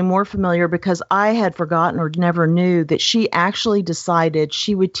probably more familiar because I had forgotten or never knew that she actually decided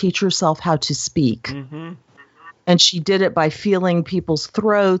she would teach herself how to speak. Mm-hmm. And she did it by feeling people's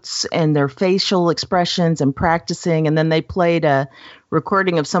throats and their facial expressions and practicing. And then they played a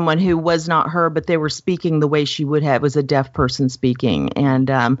recording of someone who was not her, but they were speaking the way she would have. It was a deaf person speaking. And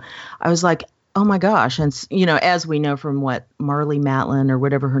I was like, oh my gosh. And, as we know from what Marlee Matlin or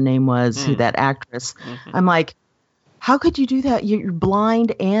whatever her name was, that actress, I'm like, how could you do that? You're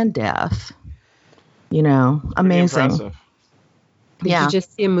blind and deaf. Amazing. Impressive. Did you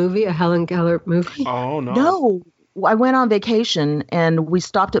just see a Helen Keller movie? Oh, no. No. I went on vacation and we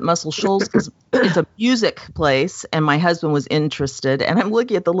stopped at Muscle Shoals because it's a music place and my husband was interested. And I'm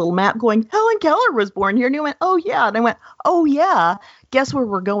looking at the little map going, Helen Keller was born here. And he went, oh, yeah. And I went, oh, yeah. Guess where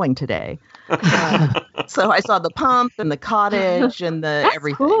we're going today? So I saw the pump and the cottage and that's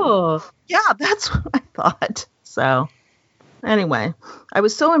everything. Cool. Yeah, that's what I thought. So anyway, I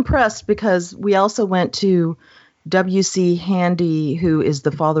was so impressed because we also went to W.C. Handy, who is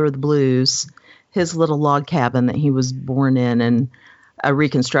the father of the blues, his little log cabin that he was born in, and a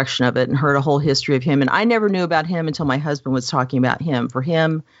reconstruction of it, and heard a whole history of him. And I never knew about him until my husband was talking about him. For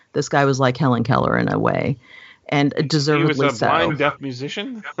him, this guy was like Helen Keller in a way, and deservedly so. He was a blind deaf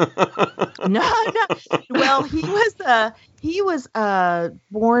musician? No. Well, he was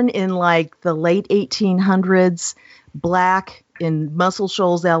born in like the late 1800s, black in Muscle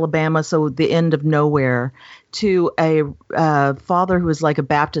Shoals, Alabama, so the end of nowhere, to a father who was like a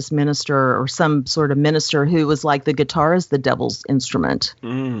Baptist minister or some sort of minister who was like the guitar is the devil's instrument.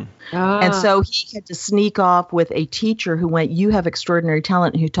 And so he had to sneak off with a teacher who went, you have extraordinary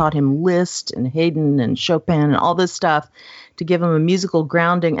talent, who taught him Liszt and Haydn and Chopin and all this stuff to give him a musical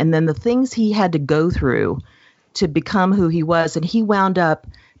grounding. And then the things he had to go through to become who he was. And he wound up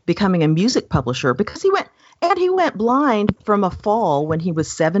becoming a music publisher because he went blind from a fall when he was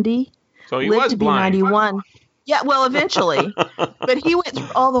 70. So he lived was to be blind. 91. Yeah, well, eventually. But he went through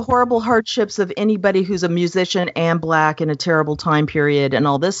all the horrible hardships of anybody who's a musician and black in a terrible time period and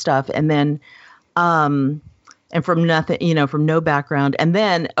all this stuff. And then, and from nothing, from no background, and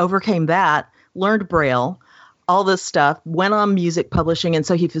then overcame that, learned Braille, all this stuff, went on music publishing. And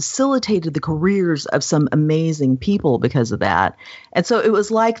so he facilitated the careers of some amazing people because of that. And so it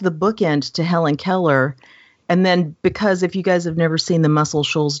was like the bookend to Helen Keller. And then, because if you guys have never seen the Muscle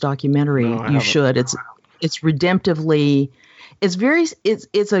Shoals documentary, No, I you haven't. should. It's redemptively.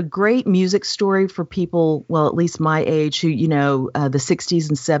 It's a great music story for people, well, at least my age, who, the 60s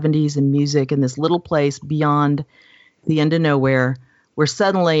and 70s and music in this little place beyond the end of nowhere, where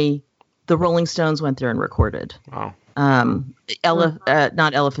suddenly the Rolling Stones went there and recorded. Wow. Not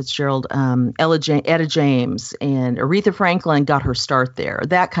Ella Fitzgerald, Etta James and Aretha Franklin got her start there,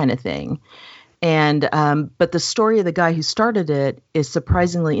 that kind of thing. And but the story of the guy who started it is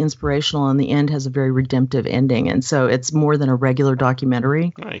surprisingly inspirational, and the end has a very redemptive ending. And so it's more than a regular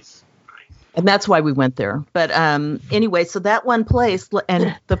documentary. Nice. And that's why we went there. But anyway, so that one place,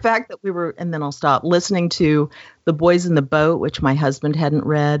 and the fact that we were, and then I'll stop, listening to The Boys in the Boat, which my husband hadn't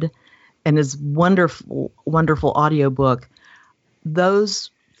read, and his wonderful, wonderful audiobook.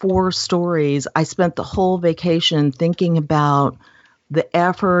 Those 4 stories, I spent the whole vacation thinking about the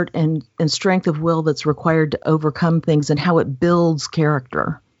effort and strength of will that's required to overcome things and how it builds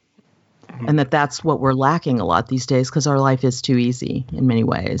character. And that's what we're lacking a lot these days because our life is too easy in many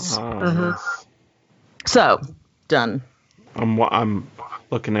ways. Yes. So, done. I'm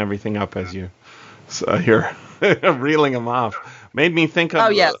looking everything up as you're reeling them off. Made me think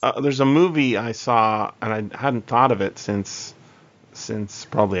of, there's a movie I saw, and I hadn't thought of it since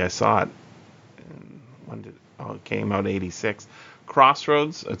probably I saw it. It came out 86.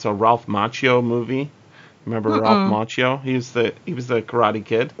 Crossroads. It's a Ralph Macchio movie. Remember Ralph Macchio? He was the Karate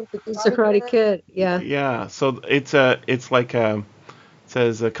Kid. He's the Karate Kid. Yeah. Yeah. So it says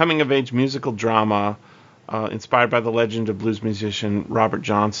a coming of age musical drama inspired by the legend of blues musician Robert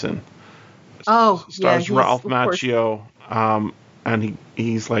Johnson. Stars Ralph Macchio, and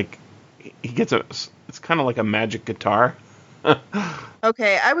he's like he gets it's kind of like a magic guitar.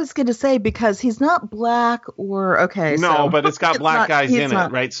 Okay, I was going to say, because he's not black or but it's got black guys in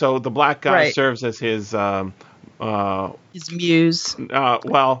it, right? So the black guy serves as his muse.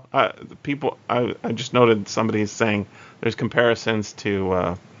 People, I just noted somebody is saying there's comparisons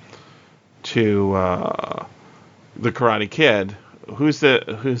to the Karate Kid. Who's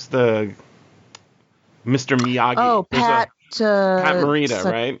the Mr. Miyagi? Oh, Pat Morita,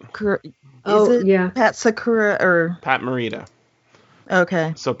 right? Pat Sakura or Pat Morita.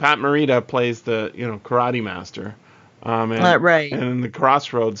 Okay. So Pat Morita plays the karate master, right. And in the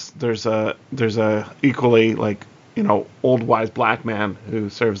Crossroads, there's a equally old wise black man who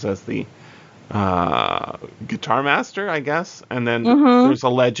serves as the guitar master, I guess. And then there's a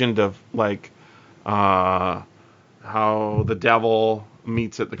legend of how the devil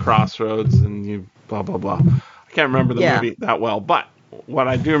meets at the crossroads, and you blah blah blah. I can't remember the movie that well, but what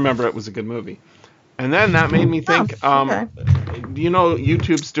I do remember, it was a good movie. And then that made me think,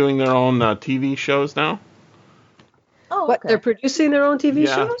 YouTube's doing their own TV shows now? Oh, What, they're producing their own TV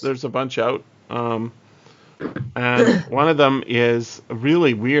shows? Yeah, there's a bunch out. And one of them is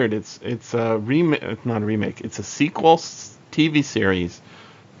really weird. It's a remake, not a remake. It's a sequel TV series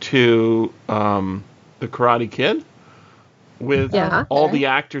to The Karate Kid with all the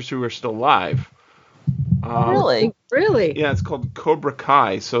actors who are still alive. Really? Really? Yeah, it's called Cobra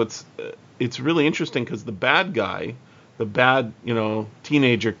Kai. So it's really interesting because the bad guy, the bad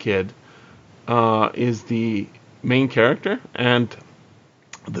teenager kid, is the main character, and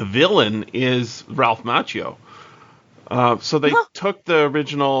the villain is Ralph Macchio. So they took the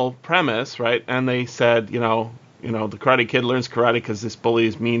original premise, right, and they said, the Karate Kid learns karate because this bully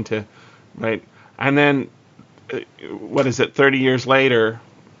is mean to, right, and then 30 years later,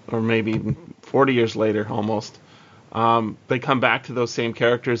 or maybe 40 years later almost, they come back to those same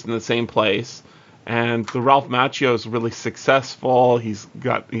characters in the same place, and the Ralph Macchio is really successful. He's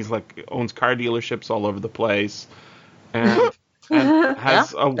owns car dealerships all over the place, and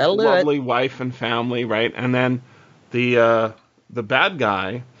has a lovely wife and family, right? And then the bad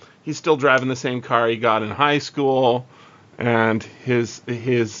guy, he's still driving the same car he got in high school, and his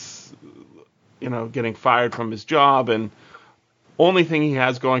getting fired from his job, and only thing he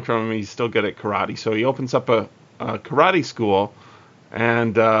has going for him, he's still good at karate. So he opens up a karate school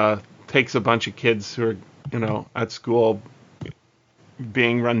and takes a bunch of kids who are at school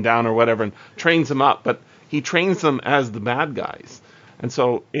being run down or whatever, and trains them up, but he trains them as the bad guys. And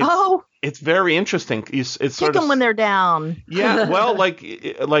so it's very interesting. It's Kick them when they're down. Yeah, well, like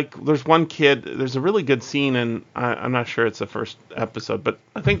there's one kid, there's a really good scene, and I'm not sure it's the first episode, but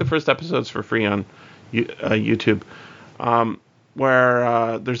I think the first episode's for free on YouTube,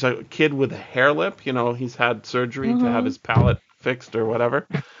 where there's a kid with a hair lip. He's had surgery to have his palate fixed or whatever.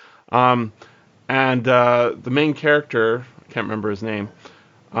 And the main character, I can't remember his name,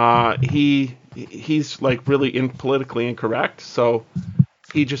 he's like really politically incorrect, so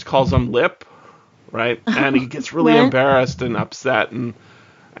he just calls him Lip, right? And he gets really embarrassed and upset and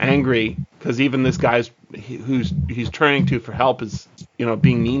angry because even this guy's who's he's turning to for help is,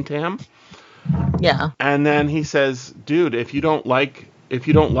 being mean to him. Yeah. And then he says, "Dude, if you don't like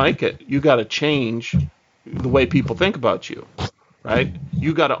it, you got to change the way people think about you, right?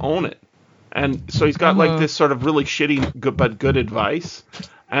 You got to own it." And so he's got like this sort of really shitty but good advice.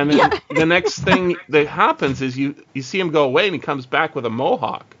 And then the next thing that happens is you see him go away and he comes back with a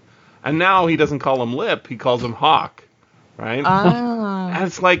mohawk. And now he doesn't call him Lip, he calls him Hawk, right? And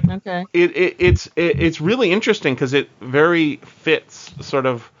it's like it's really interesting because it very fits sort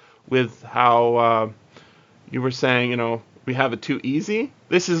of with how you were saying, we have it too easy.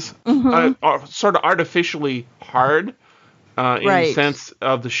 This is sort of artificially hard in the sense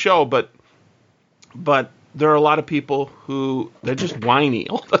of the show, but there are a lot of people who they're just whiny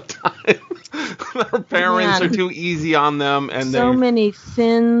all the time. Their parents are too easy on them, and so many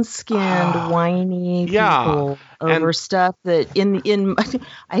thin-skinned, whiny people over stuff that in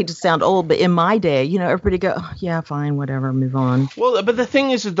I hate to sound old, but in my day, everybody go, oh, yeah, fine, whatever, move on. Well, but the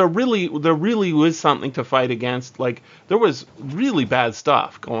thing is there really was something to fight against. Like there was really bad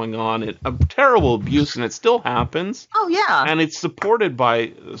stuff going on, terrible abuse, and it still happens. Oh yeah, and it's supported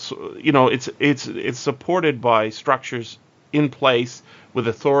by, it's supported by structures in place with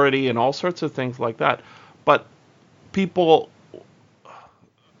authority and all sorts of things like that. But people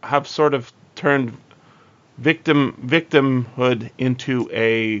have sort of turned victimhood into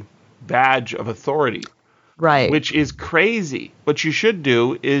a badge of authority. Right. Which is crazy. What you should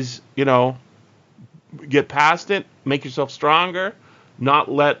do is, get past it, make yourself stronger, not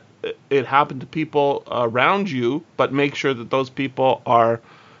let it happen to people around you, but make sure that those people are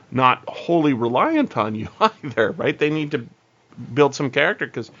not wholly reliant on you either, right? They need to build some character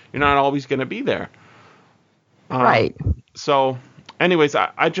because you're not always going to be there. Right. So, anyways,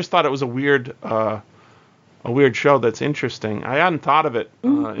 I just thought it was a weird show that's interesting. I hadn't thought of it.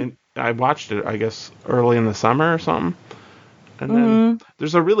 I watched it, I guess, early in the summer or something. And then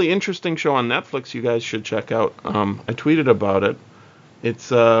there's a really interesting show on Netflix you guys should check out. I tweeted about it. It's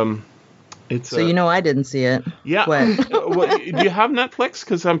so I didn't see it. Yeah. Do you have Netflix?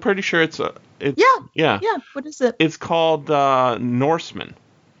 Because I'm pretty sure it's yeah. What is it? It's called Norseman.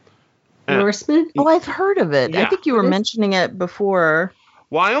 Norseman? Oh, I've heard of it. Yeah. I think you were mentioning it before.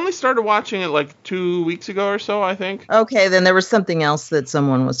 Well, I only started watching it like 2 weeks ago or so, I think. Okay, then there was something else that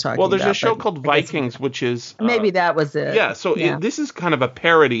someone was talking about. Well, there's a show called Vikings, which is... maybe that was it. Yeah, so this is kind of a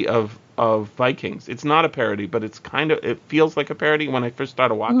parody of Vikings. It's not a parody, but it feels like a parody when I first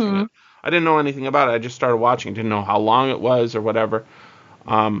started watching it. I didn't know anything about it. I just started watching. Didn't know how long it was or whatever.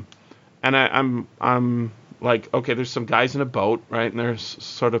 And I'm like, okay, there's some guys in a boat, right? And they're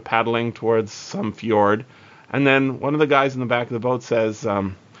sort of paddling towards some fjord. And then one of the guys in the back of the boat says,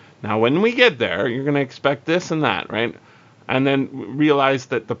 now when we get there, you're going to expect this and that, right? And then realize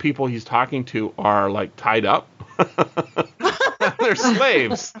that the people he's talking to are like tied up. They're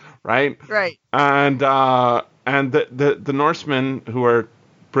slaves, right? Right. And the Norsemen who are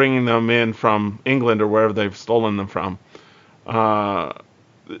bringing them in from England or wherever they've stolen them from,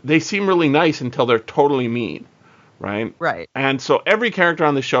 they seem really nice until they're totally mean, right? Right. And so every character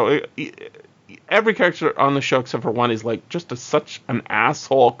on the show except for one is like just such an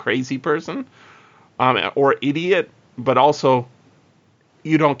asshole, crazy person, or idiot, but also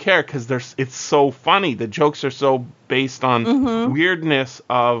you don't care because it's so funny. The jokes are so based on weirdness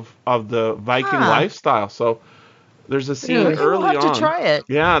of the Viking lifestyle. So there's a scene early on. We'll have to try it.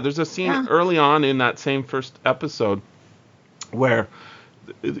 Yeah, there's a scene early on in that same first episode where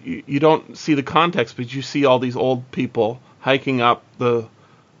you don't see the context, but you see all these old people hiking up the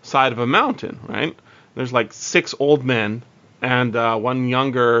side of a mountain, right? There's like 6 old men and one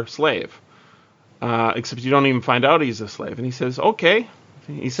younger slave. Except you don't even find out he's a slave. And he says, okay.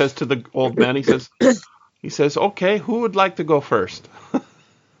 He says to the old men, he says, okay, who would like to go first?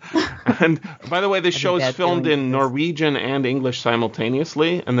 And by the way, this show is filmed in Norwegian and English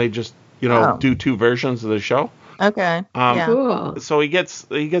simultaneously, and they just, do 2 versions of the show. Okay. Cool. So he gets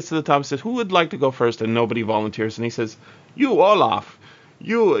to the top and says, who would like to go first? And nobody volunteers. And he says, you, Olaf,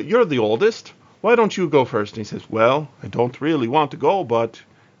 you're the oldest. Why don't you go first? And he says, well, I don't really want to go, but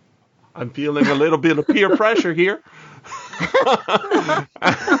I'm feeling a little bit of peer pressure here.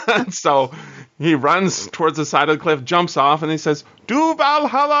 And so he runs towards the side of the cliff, jumps off, and he says, "Du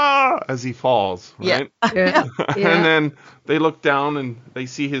Valhalla!" as he falls, right? Yeah. And then they look down and they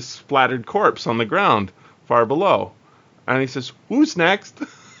see his splattered corpse on the ground far below. And he says, "Who's next?"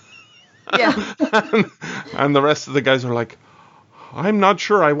 Yeah. and the rest of the guys are like, "I'm not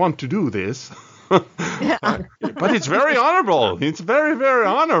sure I want to do this." Yeah. But it's very honorable. It's very, very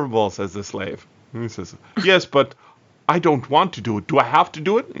honorable, says the slave. And he says, yes, but I don't want to do it. Do I have to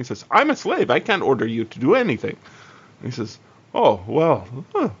do it? And he says, I'm a slave. I can't order you to do anything. And he says, oh, well,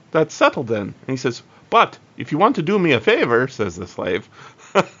 that's settled then. And he says, but if you want to do me a favor, says the slave,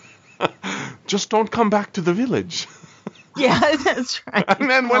 just don't come back to the village. Yeah, that's right. And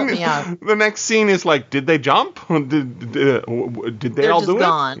then when the next scene is like, did they jump? Did they all do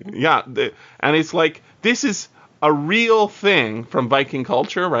gone. it? Yeah. And it's like, this is a real thing from Viking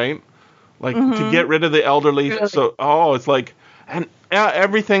culture, right? Like, to get rid of the elderly. Really? So, it's like, and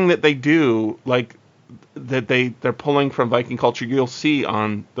everything that they do, like, that they're pulling from Viking culture, you'll see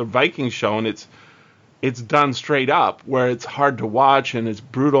on the Viking show, and it's done straight up, where it's hard to watch and it's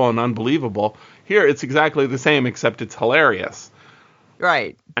brutal and unbelievable. Here, it's exactly the same, except it's hilarious.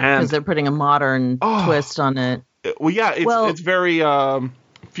 Right. And because they're putting a modern twist on it. Well, yeah, it's very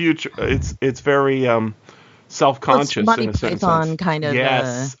future. It's very self-conscious Monty in a sense. Python kind of.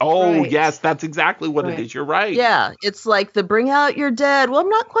 Yes. Right. Yes, that's exactly what it is. You're right. Yeah, it's like the bring out your dead. Well, I'm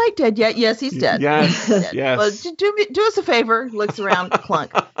not quite dead yet. Yes, he's dead. Yes. He's dead. Yes. Well, do us a favor. Looks around,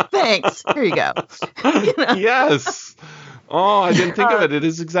 clunk. Thanks. Here you go. Yes. Oh, I didn't think of it. It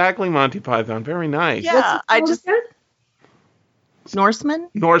is exactly Monty Python. Very nice. Yeah, Norseman?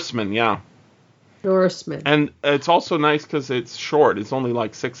 Norseman, yeah. Norseman. And it's also nice because it's short. It's only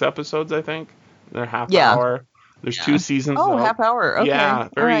like 6 episodes, I think. They're half hour. There's 2 seasons. Oh, half hour. Okay. Yeah,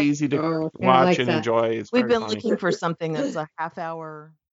 very easy to watch and enjoy. It's We've been funny. looking for something that's a half hour.